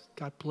peace.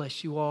 God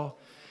bless you all.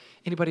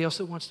 Anybody else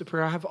that wants to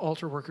pray? I have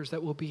altar workers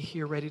that will be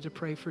here ready to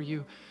pray for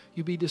you.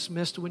 You be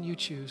dismissed when you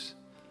choose.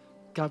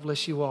 God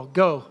bless you all.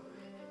 Go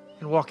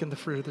and walk in the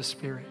fruit of the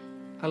Spirit.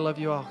 I love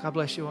you all. God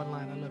bless you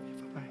online. I love you.